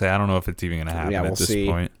 I was gonna say I don't know if it's even gonna happen Yeah, we'll at this see.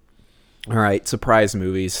 point. All right, surprise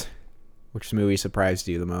movies. Which movie surprised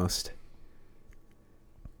you the most?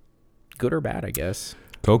 Good or bad, I guess.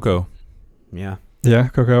 Coco. Yeah. Yeah,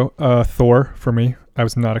 Coco. Thor for me. I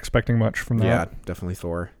was not expecting much from that. Yeah, definitely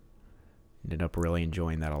Thor. Ended up really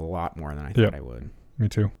enjoying that a lot more than I thought Yep. I would. Me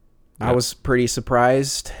too. I Yeah. was pretty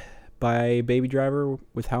surprised by Baby Driver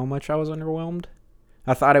with how much I was underwhelmed.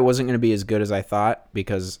 I thought it wasn't going to be as good as I thought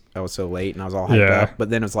because I was so late and I was all hyped Yeah. up. But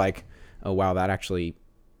then it was like, oh, wow, that actually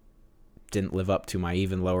didn't live up to my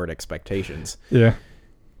even lowered expectations. Yeah.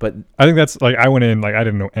 But I think that's like I went in like I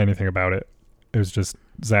didn't know anything about it. It was just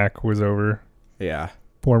Zach was over, yeah.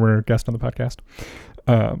 former guest on the podcast,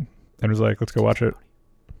 and was like, "Let's go watch it."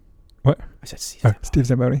 What? I said, see, Steve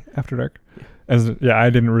Zamboni, After Dark. Yeah. As yeah, I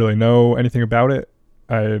didn't really know anything about it.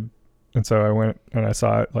 And so I went and I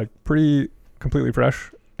saw it like pretty completely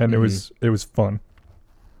fresh, and it was fun.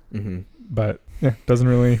 Mm-hmm. But yeah, doesn't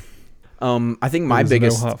really. I think my there's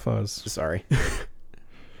biggest. no Hot Fuzz. Sorry.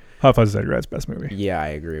 Hot Fuzz is Edgar Wright's best movie. Yeah, I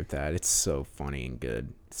agree with that. It's so funny and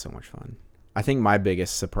good. It's so much fun. I think my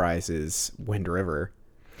biggest surprise is Wind River.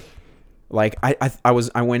 Like I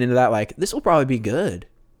went into that like this will probably be good.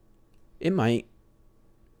 It might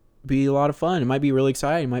be a lot of fun. It might be really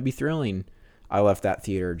exciting. It might be thrilling. I left that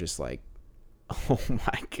theater just like, oh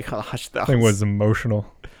my gosh, that Thing was emotional.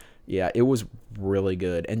 Yeah, it was really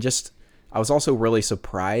good. And just I was also really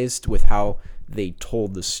surprised with how they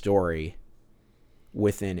told the story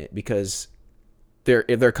within it, because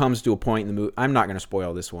there comes to a point in the movie. I'm not going to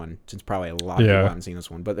spoil this one since probably a lot of people haven't seen this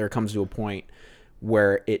one, but there comes to a point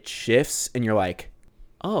where it shifts and you're like,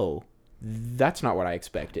 oh, that's not what I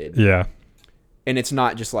expected. Yeah. And it's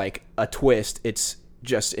not just like a twist. It's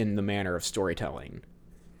just in the manner of storytelling.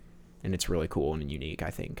 And it's really cool and unique,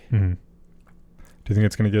 I think. Mm-hmm. Do you think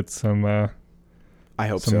it's going to get some I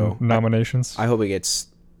hope some so. nominations? I hope it gets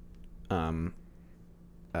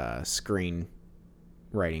screen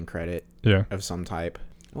writing credit of some type.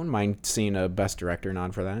 I wouldn't mind seeing a Best Director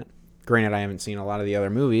nod for that. Granted, I haven't seen a lot of the other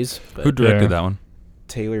movies. But Who directed that one?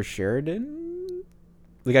 Taylor Sheridan?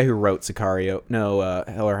 The guy who wrote Sicario. No,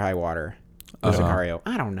 Hell or High Water. Or Sicario.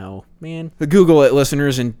 I don't know, man. Google it,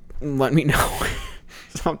 listeners, and let me know.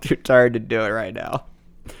 I'm too tired to do it right now.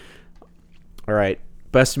 All right.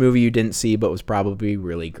 Best movie you didn't see but was probably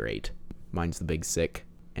really great. Mine's The Big Sick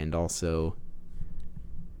and also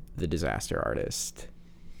The Disaster Artist.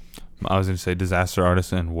 I was going to say Disaster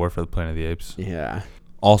Artist and War for the Planet of the Apes. Yeah.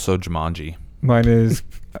 Also Jumanji. Mine is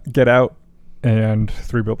Get Out and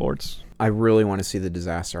 3 Billboards. I really want to see The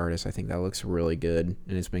Disaster Artist. I think that looks really good,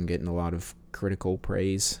 and it's been getting a lot of critical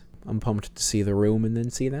praise. I'm pumped to see The Room and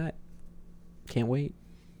then see that. Can't wait.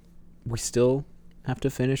 We still have to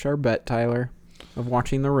finish our bet, Tyler, of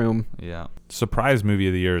watching The Room. Yeah. Surprise movie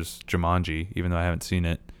of the year is Jumanji, even though I haven't seen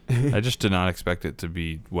it. I just did not expect it to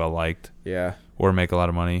be well liked. Yeah. Or make a lot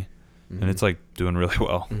of money. Mm-hmm. And it's like doing really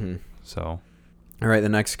well. Mm-hmm. So. All right, the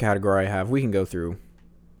next category I have, we can go through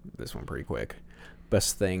this one pretty quick.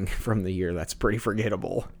 Best thing from the year that's pretty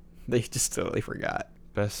forgettable. They just totally forgot.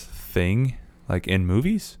 Best thing? Like in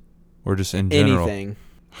movies? Or just in general? Anything.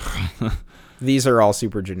 These are all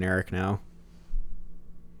super generic now.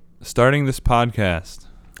 Starting this podcast.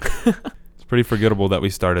 It's pretty forgettable that we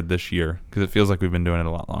started this year because it feels like we've been doing it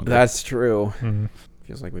a lot longer. That's true. Mm-hmm.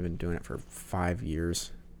 Feels like we've been doing it for 5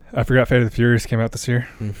 years. I forgot Fate of the Furious came out this year.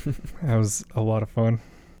 That was a lot of fun.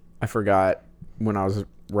 I forgot when I was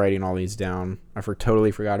writing all these down. I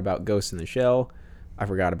totally forgot about Ghost in the Shell. I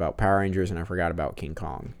forgot about Power Rangers, and I forgot about King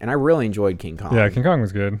Kong. And I really enjoyed King Kong. Yeah, King Kong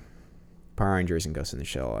was good. Power Rangers and Ghost in the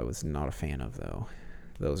Shell I was not a fan of, though.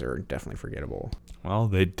 Those are definitely forgettable. Well,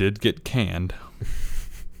 they did get canned.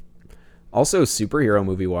 Also, superhero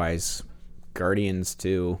movie-wise, Guardians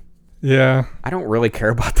 2. Yeah. I don't really care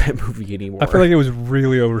about that movie anymore. I feel like it was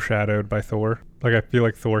really overshadowed by Thor. Like, I feel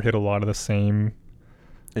like Thor hit a lot of the same,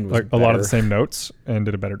 and was like better. a lot of the same notes and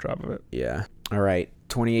did a better job of it. Yeah. All right.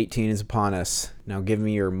 2018 is upon us. Now give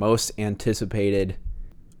me your most anticipated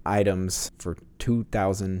items for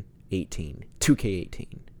 2018. 2K18.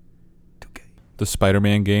 2K. The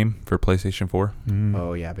Spider-Man game for PlayStation 4.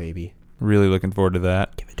 Oh, yeah, baby. Really looking forward to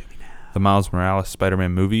that. Give it to me now. The Miles Morales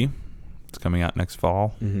Spider-Man movie. It's coming out next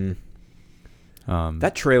fall. Mm-hmm.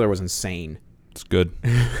 That trailer was insane. It's good.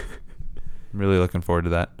 I'm really looking forward to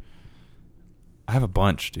that. I have a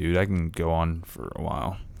bunch, dude. I can go on for a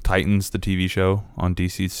while. Titans, the TV show on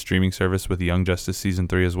DC's streaming service with Young Justice Season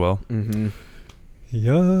 3 as well. Mm-hmm.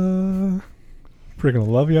 Yeah. Freaking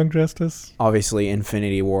love Young Justice. Obviously,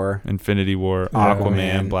 Infinity War.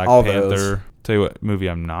 Aquaman, Black all Panther. those. Tell you what movie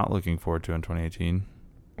I'm not looking forward to in 2018.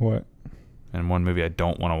 What? And one movie I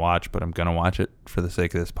don't want to watch, but I'm going to watch it for the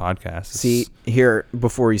sake of this podcast. See, here,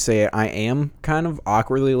 before you say it, I am kind of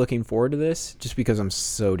awkwardly looking forward to this just because I'm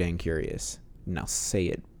so dang curious. Now say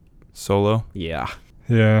it. Solo? Yeah.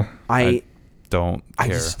 Yeah. I don't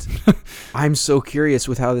care. I'm so curious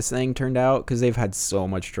with how this thing turned out because they've had so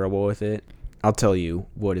much trouble with it. I'll tell you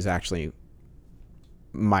what is actually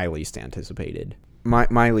my least anticipated.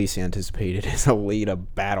 My least anticipated is Alita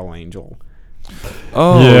Battle Angel.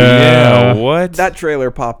 Oh, Yeah. What? That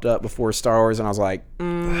trailer popped up before Star Wars, and I was like,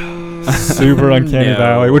 Super Uncanny No.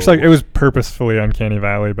 Valley, which like it was purposefully Uncanny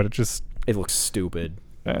Valley, but it just it looks stupid.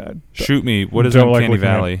 Shoot me. What is Don't like Uncanny looking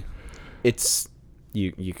at- Valley? It's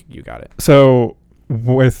you got it. So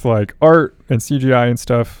with like art and CGI and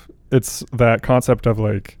stuff, it's that concept of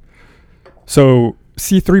like, so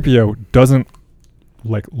C-3PO doesn't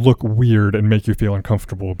like look weird and make you feel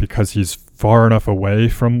uncomfortable because he's far enough away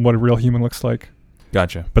from what a real human looks like.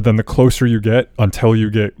 Gotcha. But then the closer you get, until you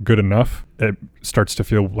get good enough, it starts to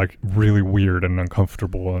feel like really weird and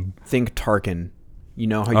uncomfortable. And Think Tarkin. You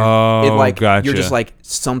know how you're gotcha. you're just like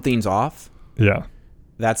something's off. yeah.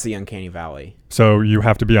 That's the uncanny valley. So you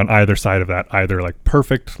have to be on either side of that, either like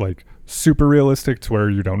perfect, like super realistic to where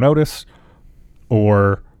you don't notice,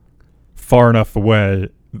 or far enough away.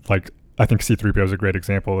 Like I think C-3PO is a great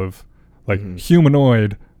example of like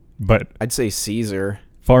humanoid, but I'd say Caesar,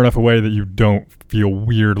 far enough away that you don't feel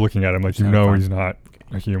weird looking at him. Like you Yeah, know fine. he's not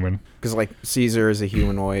a human. because like Caesar is a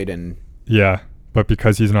humanoid, and Yeah, but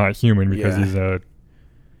because he's not human, because Yeah. he's a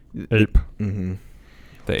ape. mm-hmm.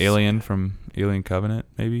 The alien from Alien Covenant,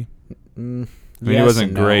 maybe. I mean, he Yes wasn't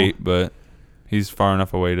and no. great, but he's far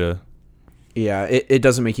enough away to. Yeah, it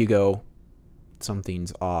doesn't make you go,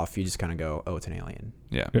 something's off. You just kind of go, oh, it's an alien.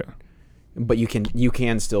 Yeah. Yeah. But you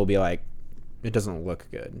can still be like, it doesn't look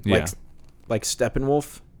good. Yeah. Like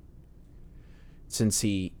Steppenwolf, since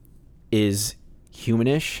he is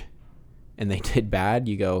humanish, and they did bad,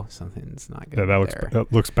 you go, something's not good. Yeah,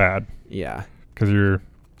 that looks bad Yeah. because you're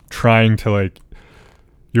trying to like,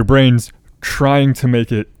 your brain's trying to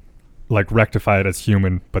make it like rectify it as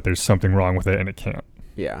human, but there's something wrong with it and it can't.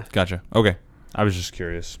 Yeah. Gotcha. Okay. I was just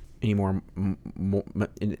curious. Any more?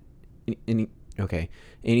 Any? Okay.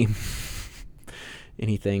 Any?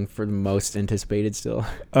 Anything for the most anticipated still?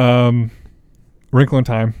 Wrinkle in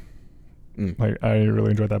Time. Mm. Like I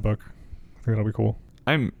really enjoyed that book. I think that'll be cool.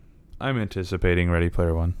 I'm anticipating Ready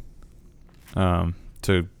Player One.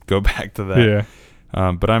 To go back to that.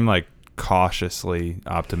 Yeah, But I'm like cautiously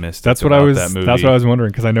optimistic. that's what about I was. That movie. That's what I was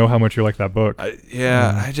wondering because I know how much you like that book.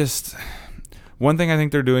 I just. One thing I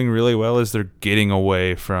think they're doing really well is they're getting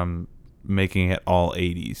away from making it all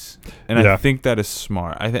 80s, and Yeah. I think that is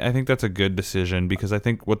smart. I think that's a good decision because I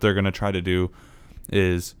think what they're going to try to do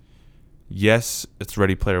is, yes, it's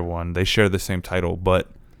Ready Player One. They share the same title, but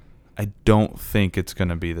I don't think it's going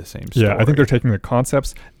to be the same story. Yeah, I think they're taking the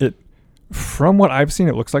concepts. From what I've seen,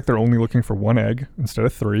 it looks like they're only looking for one egg instead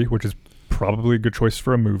of three, which is probably a good choice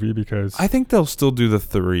for a movie because. I think they'll still do the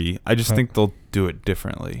 3. I just Huh. think they'll do it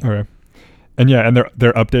differently. Okay. And yeah, and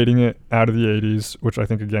they're updating it out of the 80s, which I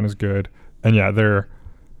think again is good. And yeah, they're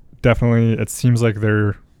definitely, it seems like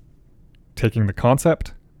they're taking the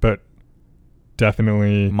concept, but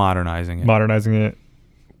definitely Modernizing it. modernizing it.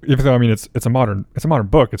 Even though I mean it's a modern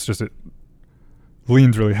book, it's just it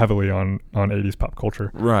leans really heavily on 80s pop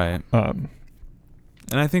culture. Right. And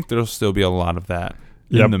I think there'll still be a lot of that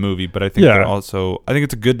Yep. in the movie, but I think Yeah. they're also I think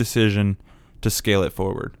it's a good decision to scale it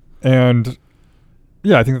forward. And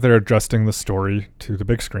yeah, I think that they're adjusting the story to the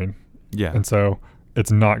big screen. Yeah. And so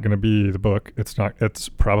it's not going to be the book. It's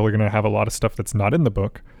probably going to have a lot of stuff that's not in the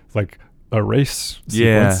book, like a race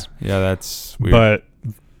sequence. Yeah, that's weird. But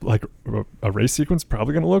like a race sequence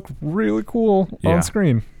probably going to look really cool Yeah. on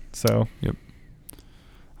screen. So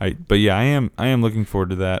I am looking forward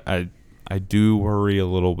to that. I do worry a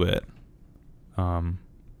little bit.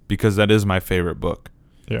 Because that is my favorite book.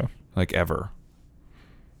 yeah. Like ever.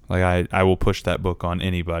 Like I will push that book on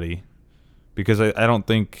anybody. Because I don't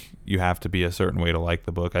think you have to be a certain way to like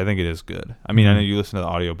the book. I think it is good. I mean, I know you listen to the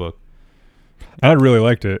audiobook. And I really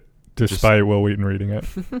liked it despite Will Wheaton reading it.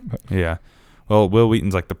 Yeah. Well, Will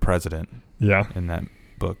Wheaton's like the president Yeah. in that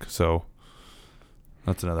book, so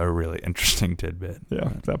that's another really interesting tidbit. Yeah.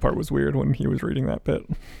 That part was weird when he was reading that bit.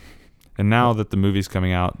 And now that the movie's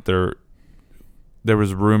coming out, there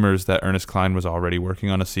was rumors that Ernest Cline was already working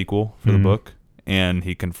on a sequel for the Mhm. book, and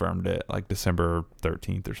he confirmed it like December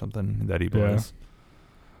 13th or something that he was.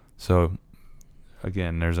 So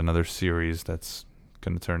again, there's another series that's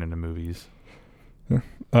going to turn into movies.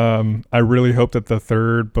 I really hope that the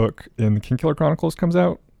third book in the Kingkiller Chronicles comes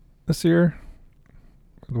out this year.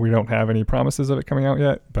 We don't have any promises of it coming out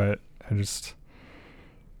yet, but I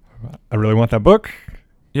really want that book.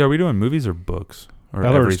 Yeah, are we doing movies or books? Or I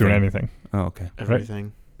thought we were just doing everything? anything. Oh, okay.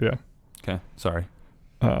 Everything. Yeah. Okay. Sorry.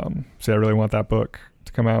 So I really want that book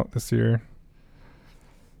to come out this year.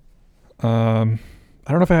 I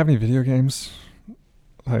don't know if I have any video games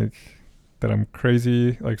like that I'm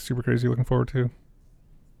super crazy looking forward to.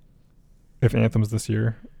 If Anthem's this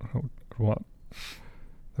year, that'd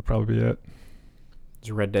probably be it.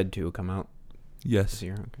 Does Red Dead 2 come out this Yes.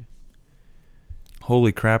 year? Okay.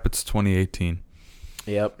 Holy crap! It's 2018.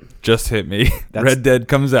 Yep. Just hit me. That's- Red Dead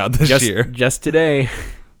comes out this year. Just today.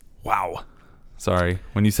 Wow. Sorry.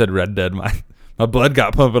 When you said Red Dead, my blood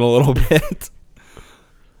got pumping a little bit.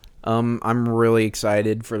 I'm really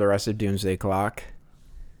excited for the rest of Doomsday Clock.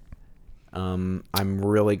 I'm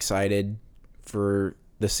really excited for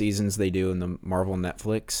the seasons they do in the Marvel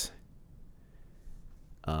Netflix.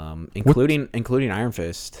 including Iron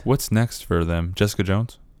Fist. What's next for them? Jessica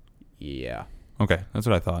Jones? Yeah. Okay, that's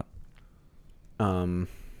what I thought.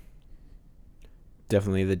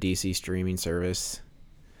 Definitely the DC streaming service.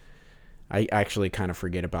 I actually kind of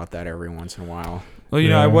forget about that every once in a while. Well, you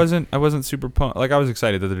Yeah. know, I wasn't super pumped. Like, I was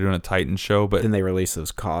excited that they're doing a Titan show, but Then they release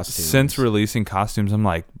those costumes. since releasing costumes, I'm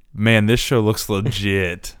like, man, this show looks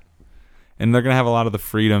legit. And they're gonna have a lot of the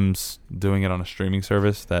freedoms doing it on a streaming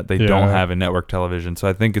service that they don't Yeah. have in network television. So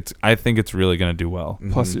I think it's really gonna do well.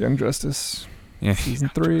 Mhm. Plus Young Justice. Yeah, Season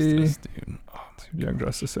Young 3. Justice, dude. Young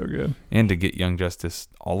Justice so good. And to get Young Justice,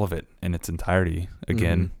 all of it in its entirety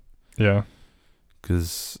again, Yeah.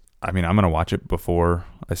 because I mean, I'm gonna watch it before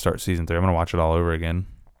I start season 3. I'm gonna watch it all over again.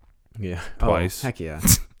 Yeah. Twice. Oh, heck yeah.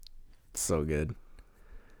 So good.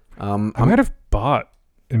 I might have bought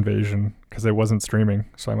Invasion because it wasn't streaming,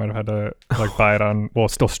 so I might have had to like buy it on. Well,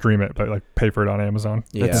 still stream it, but like pay for it on Amazon.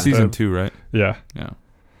 Yeah. That's season 2, right? Yeah.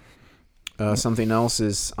 Yeah. Something else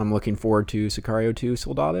is I'm looking forward to Sicario 2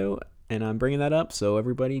 Soldado, and I'm bringing that up so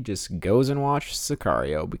everybody just goes and watch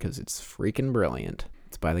Sicario because it's freaking brilliant.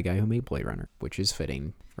 It's by the guy who made Blade Runner, which is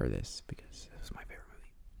fitting for this because it was my favorite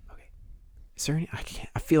movie. Okay. Is there any?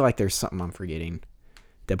 I feel like there's something I'm forgetting.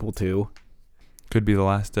 Deadpool 2? Could be the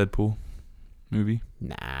last Deadpool movie.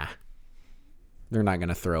 Nah. They're not going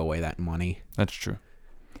to throw away that money. That's true.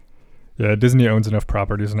 Yeah, Disney owns enough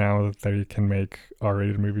properties now that they can make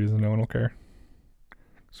R-rated movies and no one will care.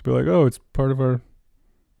 Just be like, oh, it's part of our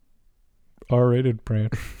R-rated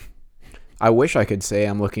brand. I wish I could say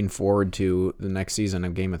I'm looking forward to the next season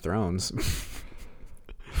of Game of Thrones.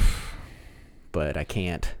 But I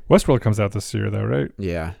can't. Westworld comes out this year, though, right?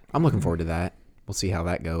 Yeah. I'm looking forward to that. We'll see how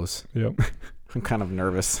that goes. Yep. I'm kind of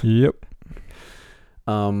nervous. Yep.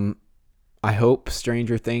 I hope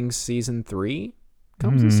Stranger Things season 3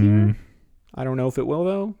 comes this year. I don't know if it will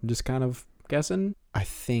though. I'm just kind of guessing. I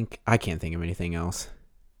can't think of anything else.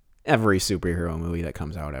 Every superhero movie that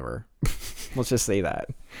comes out ever. Let's just say that.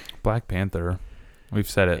 Black Panther. We've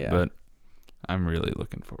said it, Yeah. but I'm really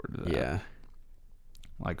looking forward to that. Yeah.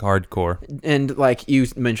 Like hardcore. And like you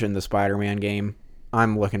mentioned the Spider-Man game.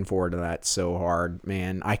 I'm looking forward to that so hard,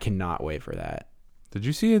 man. I cannot wait for that. Did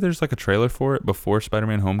you see there's like a trailer for it before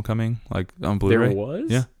Spider-Man Homecoming, like on Blu-ray? There was?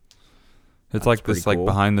 Yeah. It's That's like pretty this like cool.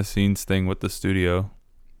 behind the scenes thing with the studio.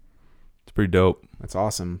 It's pretty dope. That's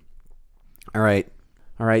awesome. All right.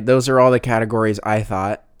 Those are all the categories I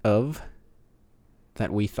thought of.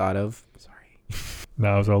 That we thought of. Sorry.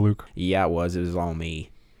 No, it was all Luke. Yeah, it was. It was all me.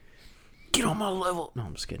 Get on my level. No,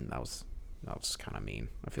 I'm just kidding. That was kind of mean.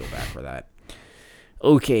 I feel bad for that.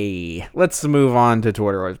 Okay, let's move on to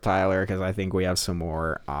Twitter with Tyler because I think we have some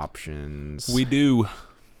more options. We do.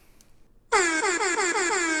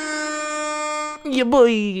 Yeah,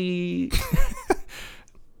 boy.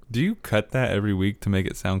 Do you cut that every week to make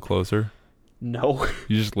it sound closer? No.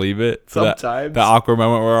 You just leave it for that Sometimes. awkward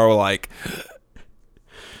moment where we're like,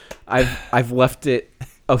 I've left it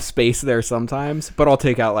a space there sometimes, but I'll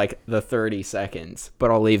take out like the 30 seconds,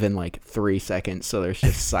 but I'll leave in like 3 seconds so there's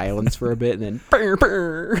just silence for a bit and then burr,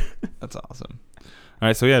 burr. that's awesome. All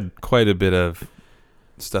right, so we had quite a bit of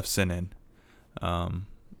stuff sent in.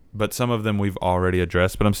 But some of them we've already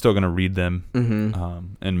addressed, but I'm still going to read them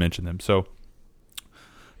and mention them. So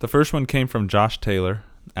the first one came from Josh Taylor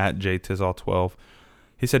at JTizall12.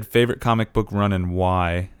 He said favorite comic book run and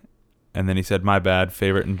why, and then he said my bad,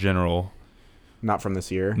 favorite in general. Not from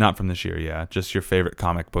this year. Not from this year, yeah. Just your favorite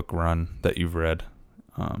comic book run that you've read.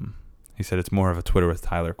 He said it's more of a Twitter with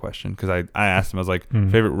Tyler question because I asked him, I was like,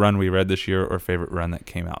 favorite run we read this year or favorite run that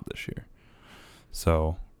came out this year?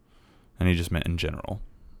 So, and he just meant in general.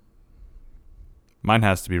 Mine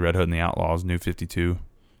has to be Red Hood and the Outlaws, New 52.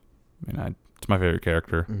 I mean, it's my favorite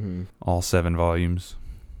character. Mm-hmm. All 7 volumes.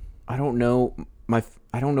 I don't know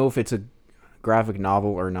if it's a graphic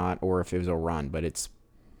novel or not, or if it was a run, but it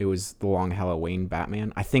was The Long Halloween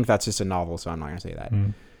Batman. I think that's just a novel, so I'm not gonna say that.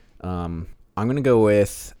 I'm gonna go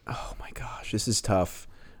with. Oh my gosh, this is tough.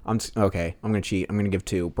 I'm gonna cheat. I'm gonna give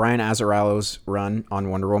 2. Brian Azzarello's run on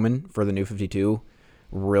Wonder Woman for the New 52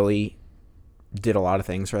 really did a lot of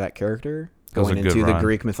things for that character. Going into the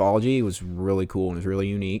Greek mythology was really cool and it was really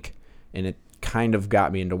unique, and it kind of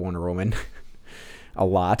got me into Wonder Woman a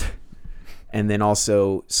lot. And then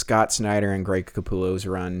also Scott Snyder and Greg Capullo's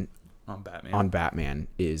run on Batman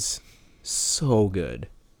is so good.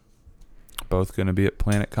 Both going to be at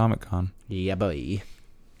Planet Comic Con. Yeah, boy.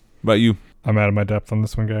 What about you? I'm out of my depth on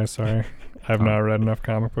this one, guys. Sorry. I have not read enough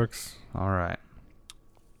comic books. All right.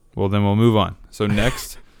 Well, then we'll move on. So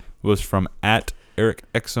next was from at Eric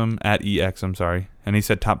Exum, at EXum, sorry. And he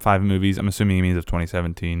said top 5 movies. I'm assuming he means of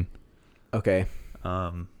 2017. Okay.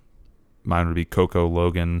 mine would be Coco,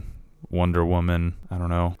 Logan, Wonder Woman. I don't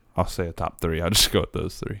know. I'll say a top 3. I'll just go with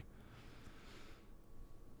those 3.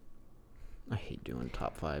 I hate doing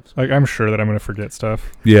top 5s. Like, I'm sure that I'm going to forget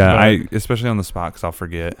stuff. Yeah, but especially on the spot because I'll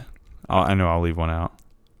forget. I know I'll leave one out.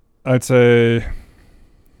 I'd say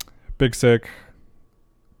Big Sick,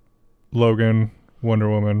 Logan, Wonder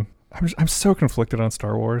Woman. I'm so conflicted on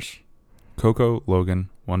Star Wars. Coco, Logan,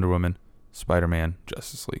 Wonder Woman, Spider-Man,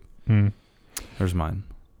 Justice League. There's mine.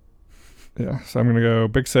 Yeah, so I'm going to go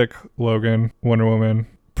Big Sick, Logan, Wonder Woman,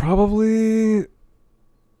 probably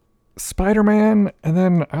Spider-Man, and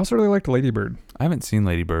then I also really liked Lady Bird. I haven't seen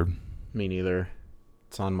Lady Bird. Me neither.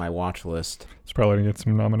 It's on my watch list. It's probably going to get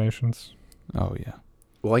some nominations. Oh, yeah.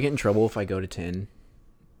 Will I get in trouble if I go to 10?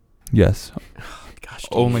 Yes. Gosh,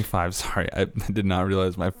 Only 5. Sorry, I did not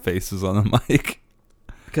realize my face was on the mic.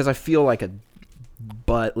 Because I feel like a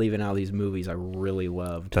butt leaving out these movies I really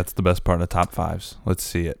loved. That's the best part of top 5s. Let's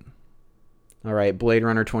see it. All right, Blade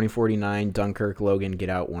Runner 2049, Dunkirk, Logan, Get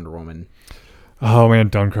Out, Wonder Woman. Oh, man,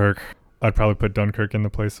 Dunkirk. I'd probably put Dunkirk in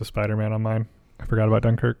the place of Spider-Man on mine. I forgot about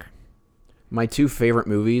Dunkirk. My 2 favorite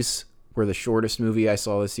movies were the shortest movie I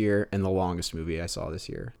saw this year and the longest movie I saw this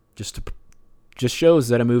year. Just shows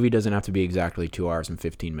that a movie doesn't have to be exactly 2 hours and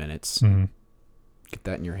 15 minutes. Mm-hmm. Get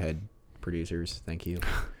that in your head, producers. Thank you.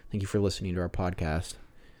 Thank you for listening to our podcast.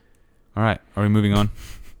 All right. Are we moving on?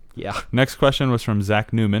 Yeah. Next question was from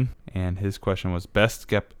Zach Newman, and his question was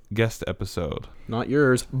best guest episode. Not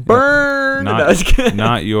yours. Burn! No, I was kidding.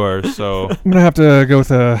 Not yours. So I'm going to have to go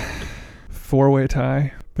with a 4-way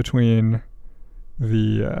tie between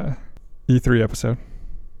the E3 episode,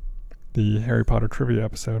 the Harry Potter trivia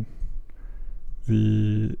episode,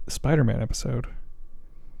 the Spider-Man episode,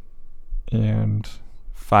 and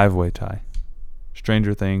 5-way tie.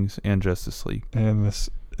 Stranger Things and Justice League. And this,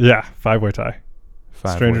 yeah, 5-way tie.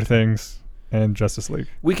 Stranger Things and Justice League.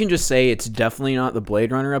 We can just say it's definitely not the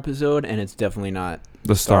Blade Runner episode, and it's definitely not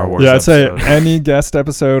the Star Wars. Yeah, I'd episode. say any guest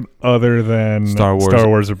episode other than Star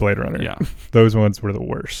Wars or Blade Runner. Yeah, those ones were the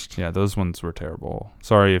worst. Yeah, those ones were terrible.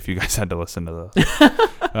 Sorry if you guys had to listen to those.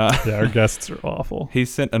 Yeah, our guests are awful. He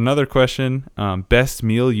sent another question. Best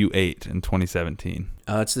meal you ate in 2017.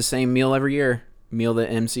 It's the same meal every year. Meal that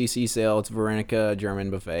MCC sale. It's Veronica German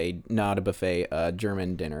buffet. Not a buffet.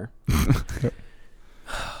 German dinner.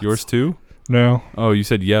 Yours too? No. Oh, you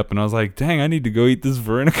said yep, and I was like, dang, I need to go eat this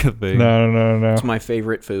Veronica thing. No. It's my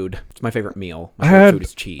favorite food. It's my favorite meal. My favorite food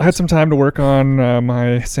is cheese. I had some time to work on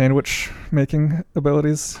my sandwich making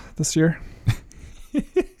abilities this year.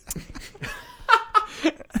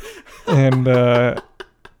 And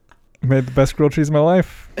made the best grilled cheese of my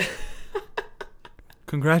life.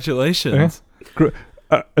 Congratulations. Yeah.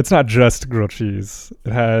 It's not just grilled cheese.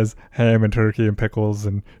 It has ham and turkey and pickles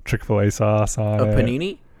and Chick-fil-A sauce on it. A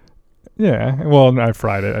panini? Yeah. Well, I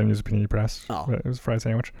fried it. I didn't use a panini press. Oh. But it was a fried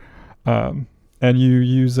sandwich. And you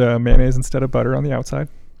use mayonnaise instead of butter on the outside.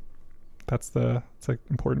 It's an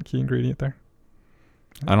important key ingredient there.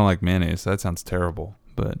 I don't like mayonnaise. That sounds terrible,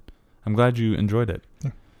 but I'm glad you enjoyed it.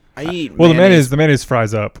 Yeah. I eat well, mayonnaise. the mayonnaise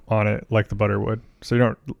fries up on it like the butter would. So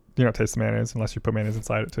you don't taste the mayonnaise unless you put mayonnaise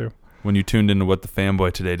inside it too. When you tuned into What the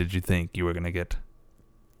Fanboy today, did you think you were going to get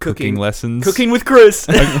cooking lessons? Cooking with Chris.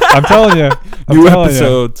 I'm telling you. New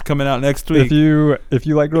episodes coming out next week. If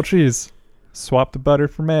you like grilled cheese, swap the butter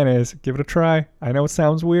for mayonnaise. Give it a try. I know it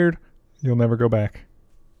sounds weird. You'll never go back.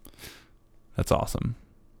 That's awesome.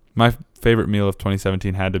 My favorite meal of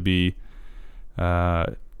 2017 had to be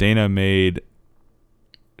Dana made.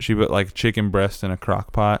 She put like chicken breast in a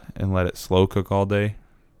crock pot and let it slow cook all day.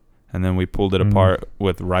 And then we pulled it apart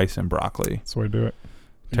with rice and broccoli. That's the way to do it.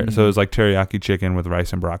 So it was like teriyaki chicken with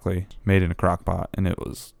rice and broccoli made in a crock pot. And it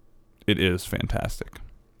is fantastic.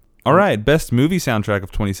 All right. Best movie soundtrack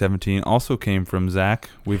of 2017 also came from Zach.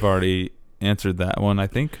 We've already answered that one, I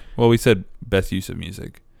think. Well, we said best use of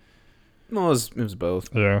music. Well, it was both.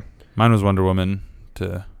 Yeah. Mine was Wonder Woman,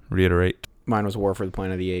 to reiterate. Mine was War for the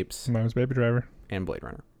Planet of the Apes. Mine was Baby Driver. And Blade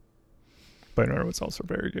Runner. Blade Runner was also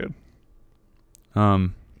very good.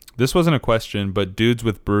 This wasn't a question, but Dudes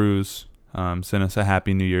with Brews sent us a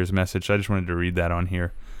Happy New Year's message. I just wanted to read that on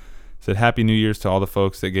here. It said, Happy New Year's to all the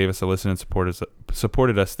folks that gave us a listen and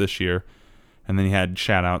supported us this year. And then he had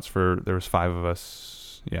shout-outs there was 5 of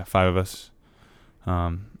us. Yeah, 5 of us.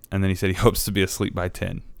 And then he said he hopes to be asleep by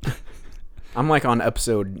 10. I'm like on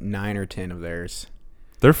episode 9 or 10 of theirs.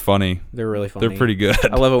 They're funny. They're really funny. They're pretty good.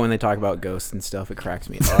 I love it when they talk about ghosts and stuff. It cracks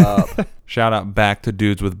me up. Shout out back to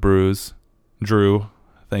Dudes with Brews. Drew,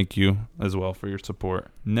 thank you as well for your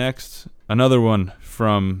support. Next, another one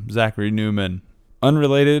from Zachary Newman.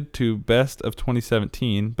 Unrelated to best of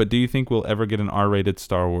 2017, but do you think we'll ever get an R-rated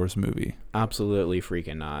Star Wars movie? Absolutely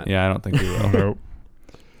freaking not. Yeah, I don't think we will. Nope.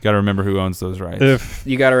 Got to remember who owns those rights. If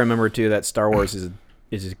You got to remember too that Star Wars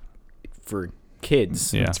is for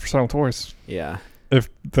kids. Yeah. it's for silent toys. Yeah. If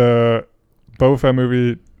the Boba Fett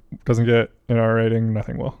movie doesn't get an R rating,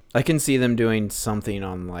 nothing will. I can see them doing something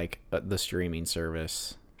on like the streaming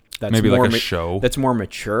service. That's Maybe more like a show. That's more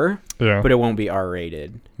mature, Yeah. but it won't be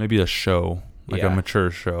R-rated. Maybe a show, like a Yeah.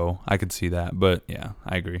 mature show. I could see that, but yeah,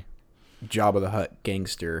 I agree. Jabba the Hutt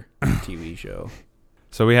gangster TV show.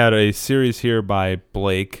 So we had a series here by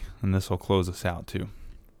Blake, and this will close us out too.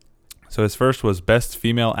 So his first was Best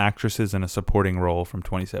Female Actresses in a Supporting Role from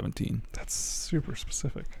 2017. That's super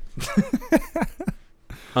specific.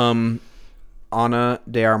 Ana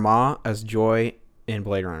de Armas as Joy in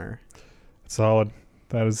Blade Runner. Solid.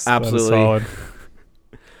 That is Absolutely. solid.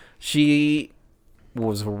 She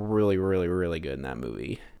was really, really, really good in that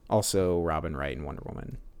movie. Also, Robin Wright in Wonder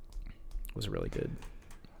Woman was really good.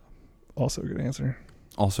 Also a good answer.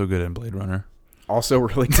 Also good in Blade Runner. Also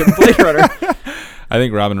really good in Blade Runner. I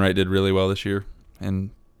think Robin Wright did really well this year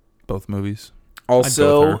in both movies.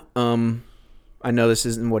 Also, I know this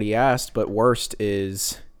isn't what he asked, but worst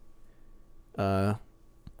is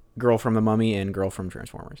Girl from the Mummy and Girl from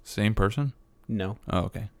Transformers. Same person? No, Oh,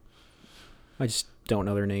 okay. I just don't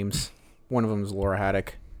know their names. One of them is Laura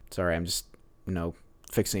Haddock. Sorry, I'm just,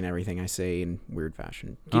 fixing everything I say in weird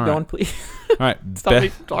fashion. Keep All right. going, please. All right. Stop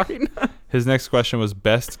me talking. His next question was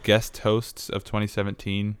Best Guest Hosts of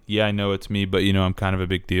 2017. Yeah, I know it's me, but I'm kind of a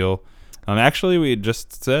big deal. Actually, we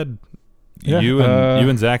just said Yeah, you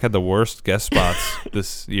and Zach had the worst guest spots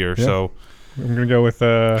this year, Yeah. so I'm gonna go with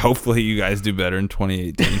hopefully you guys do better in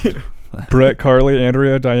 2018. Brett, Carly,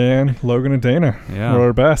 Andrea, Diane, Logan, and Dana. Yeah. We're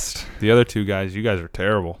our best. The other two guys, you guys are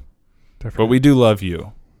terrible, Definitely. but we do love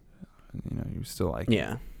you. You still like it.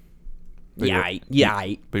 Yeah. But Yeah.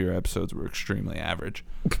 But your episodes were extremely average.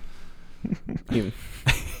 You-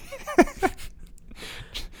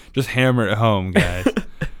 Just hammer it home, guys.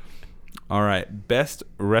 All right. Best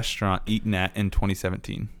restaurant eaten at in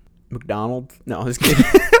 2017. McDonald's? No, I was kidding.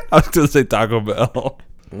 I was going to say Taco Bell.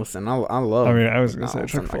 Listen, I love. I mean, I was gonna say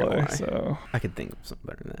McDonald's, I'm not gonna Chick-fil-A. lie. So I could think of something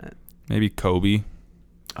better than that. Maybe Kobe.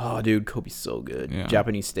 Oh, dude, Kobe's so good. Yeah.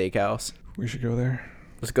 Japanese steakhouse. we should go there.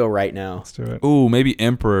 Let's go right now. Let's do it. Ooh, maybe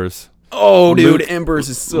Emperor's. Oh, dude, Luke- Embers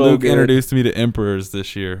is so Luke good. introduced me to Emperor's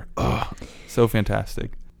this year. Oh, so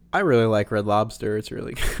fantastic. I really like Red Lobster. It's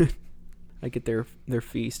really good. I get their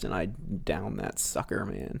feast and I down that sucker,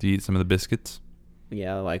 man. Do you eat some of the biscuits?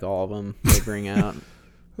 Yeah, I like all of them they bring out.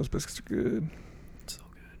 Those biscuits are good. So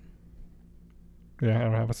good. Yeah, I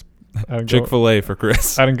don't have I didn't Chick-fil-A for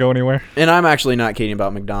Chris. I didn't go anywhere. And I'm actually not kidding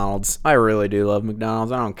about McDonald's. I really do love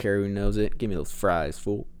McDonald's. I don't care who knows it. Give me those fries,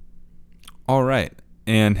 fool. All right.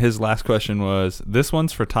 And his last question was, this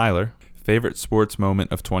one's for Tyler. Favorite sports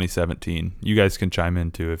moment of 2017? You guys can chime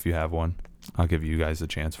in too if you have one. I'll give you guys a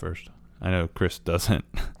chance first. I know Chris doesn't.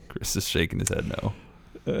 Chris is shaking his head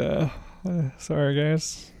no. Sorry,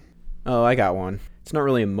 guys. Oh, I got one. It's not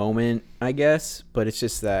really a moment, I guess, but it's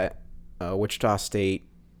just that Wichita State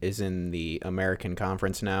is in the American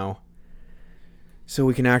Conference now. So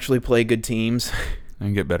we can actually play good teams,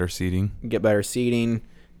 And get better seating. get better seating.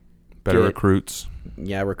 Better Get- recruits.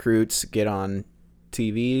 Yeah, recruits get on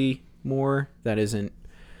TV more. That isn't,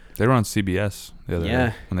 They were on CBS the other Yeah.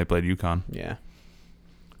 day when they played UConn. yeah.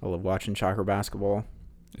 I love watching soccer basketball.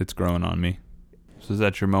 It's growing on me. So is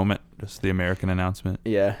that your moment? Just the American announcement?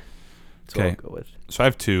 Yeah. That's what Okay. I'll go with. So I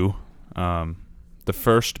have two. The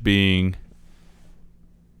first being,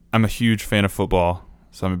 I'm a huge fan of football.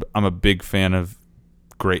 So I'm a big fan of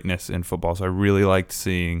greatness in football. So I really liked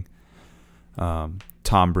seeing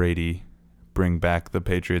Tom Brady bring back the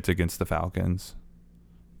Patriots against the Falcons.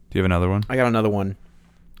 Do you have another one? I got another one.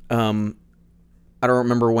 I don't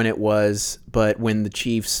remember when it was, but when the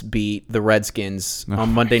Chiefs beat the Redskins Oh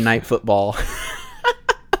on Monday Night Football.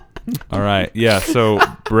 All right. Yeah. So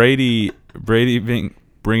Brady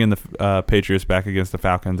bringing the Patriots back against the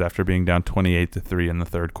Falcons after being down 28-3 in the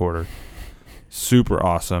third quarter. Super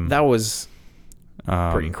awesome. That was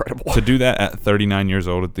Um, pretty incredible. To do that at 39 years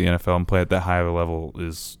old at the NFL and play at that high of a level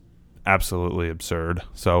is absolutely absurd.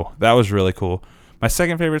 So that was really cool. My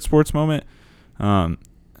second favorite sports moment,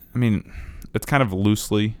 it's kind of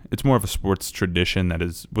loosely, it's more of a sports tradition that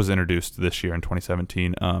was introduced this year in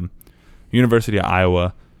 2017. University of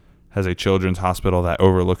Iowa has a children's hospital that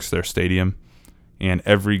overlooks their stadium. And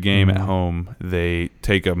every game at home, they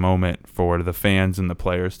take a moment for the fans and the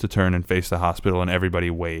players to turn and face the hospital, and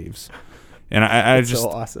everybody waves. And I That's just, so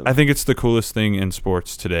awesome. I think it's the coolest thing in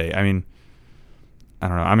sports today. I mean, I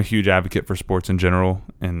don't know. I'm a huge advocate for sports in general,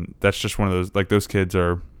 and that's just one of those, like, those kids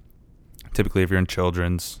are typically, if you're in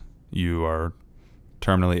children's, you are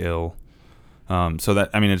terminally ill. So that,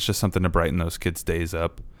 I mean, it's just something to brighten those kids' days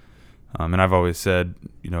up. And I've always said,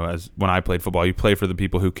 you know, as when I played football, you play for the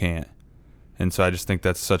people who can't. And so I just think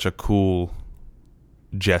that's such a cool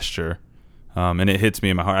gesture. And it hits me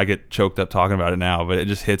in my heart. I get choked up talking about it now, but it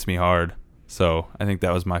just hits me hard. So I think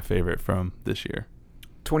that was my favorite from this year.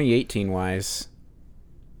 2018 wise,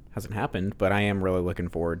 hasn't happened, but I am really looking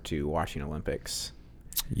forward to watching Olympics.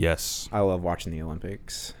 Yes. I love watching the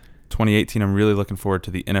Olympics. 2018, I'm really looking forward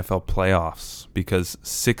to the NFL playoffs because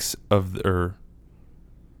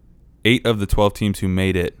 8 of the 12 teams who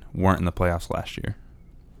made it weren't in the playoffs last year.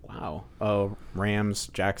 Wow. Oh, Rams,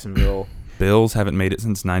 Jacksonville. Bills haven't made it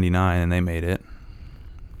since 99, and they made it.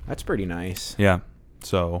 That's pretty nice. Yeah.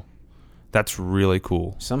 So that's really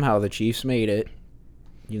cool. Somehow the Chiefs made it,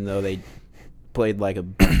 even though they played like a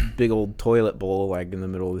big old toilet bowl like in the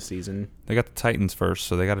middle of the season. They got the Titans first,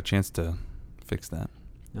 so they got a chance to fix that.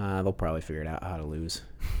 They'll probably figure it out how to lose.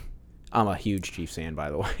 I'm a huge Chiefs fan, by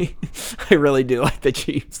the way. I really do like the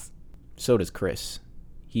Chiefs. So does Chris.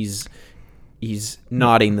 He's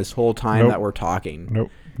nodding this whole time that we're talking.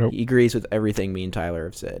 Nope. He agrees with everything me and Tyler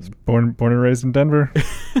have said. Born and raised in Denver.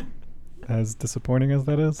 As disappointing as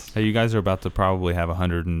that is. Hey, you guys are about to probably have a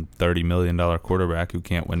 $130 million quarterback who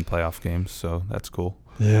can't win playoff games, so that's cool.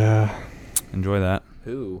 Yeah. Enjoy that.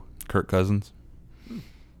 Who? Kirk Cousins.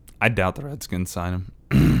 I doubt the Redskins sign him.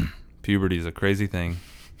 Puberty is a crazy thing.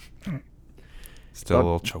 Still a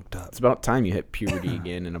little choked up. It's about time you hit puberty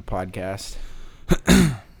again in a podcast.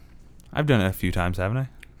 I've done it a few times, haven't I?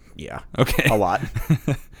 Yeah. Okay. A lot.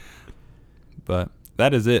 But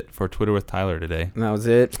that is it for Twitter with Tyler today. And that was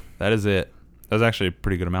it. That is it. That was actually a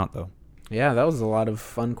pretty good amount, though. Yeah, that was a lot of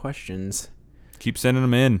fun questions. Keep sending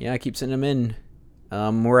them in. Yeah, keep sending them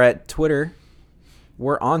in. We're at Twitter.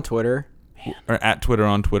 We're on Twitter. Or at Twitter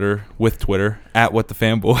on Twitter with Twitter at What the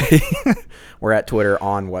Fanboy. We're at Twitter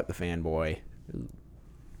on What the Fanboy.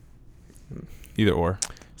 Either or.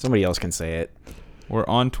 Somebody else can say it. We're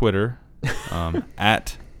on Twitter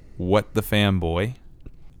at What the Fanboy.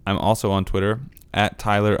 I'm also on Twitter at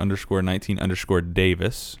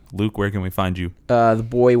Tyler_19_Davis. Luke, where can we find you? The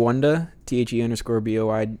Boy Wunda,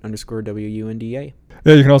 THE_BOI_WUNDA.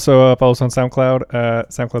 Yeah, you can also follow us on SoundCloud,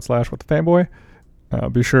 SoundCloud/WhatTheFanboy.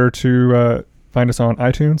 Be sure to find us on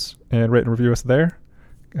iTunes and rate and review us there.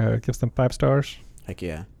 Give us them 5 stars. Heck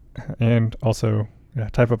yeah. And also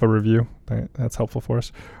type up a review. That's helpful for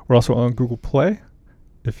us. We're also on Google Play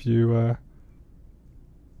if you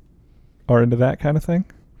are into that kind of thing.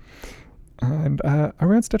 And are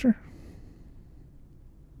we on Stitcher?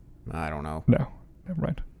 I don't know. No, never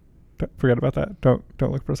mind. Forget about that. Don't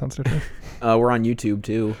look for us on Stitcher. We're on YouTube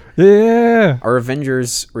too. Yeah. Our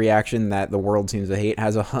Avengers reaction that the world seems to hate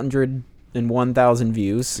has 101,000 I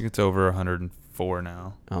views. think it's over 104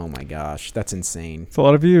 now. Oh my gosh, that's insane. It's a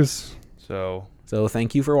lot of views. So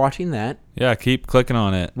thank you for watching that. yeah, keep clicking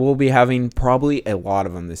on it. We'll be having probably a lot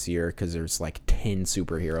of them this year because there's like 10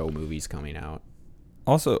 superhero movies coming out.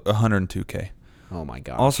 Also 102K. Oh my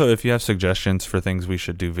gosh. Also, if you have suggestions for things we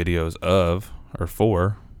should do videos of or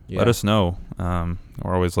for, let us know.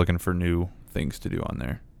 We're always looking for new things to do on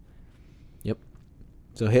there. Yep.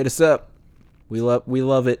 So hit us up. We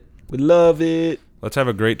love it. We love it. Let's have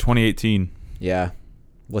a great 2018. Yeah.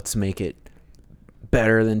 Let's make it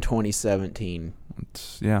better than 2017.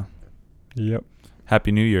 Yeah. Yep.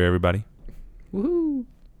 Happy New Year, everybody. Woohoo.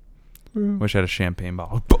 Wish I had a champagne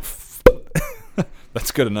bottle.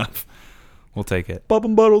 That's good enough. We'll take it.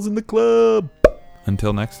 Poppin' bottles in the club.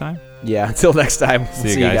 Until next time. Yeah, until next time. We'll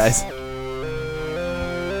See you guys. Jinx.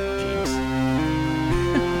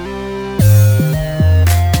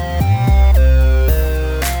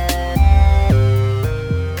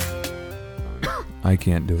 I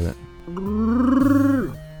can't do it.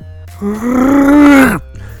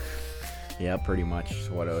 Yeah, pretty much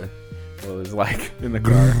what it was like in the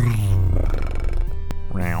car.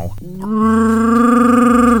 Wow.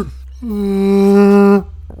 Wow.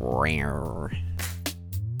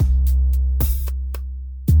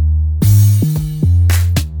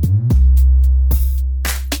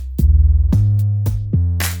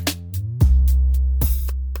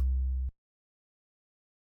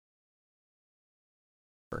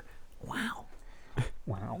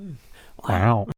 Wow. Wow.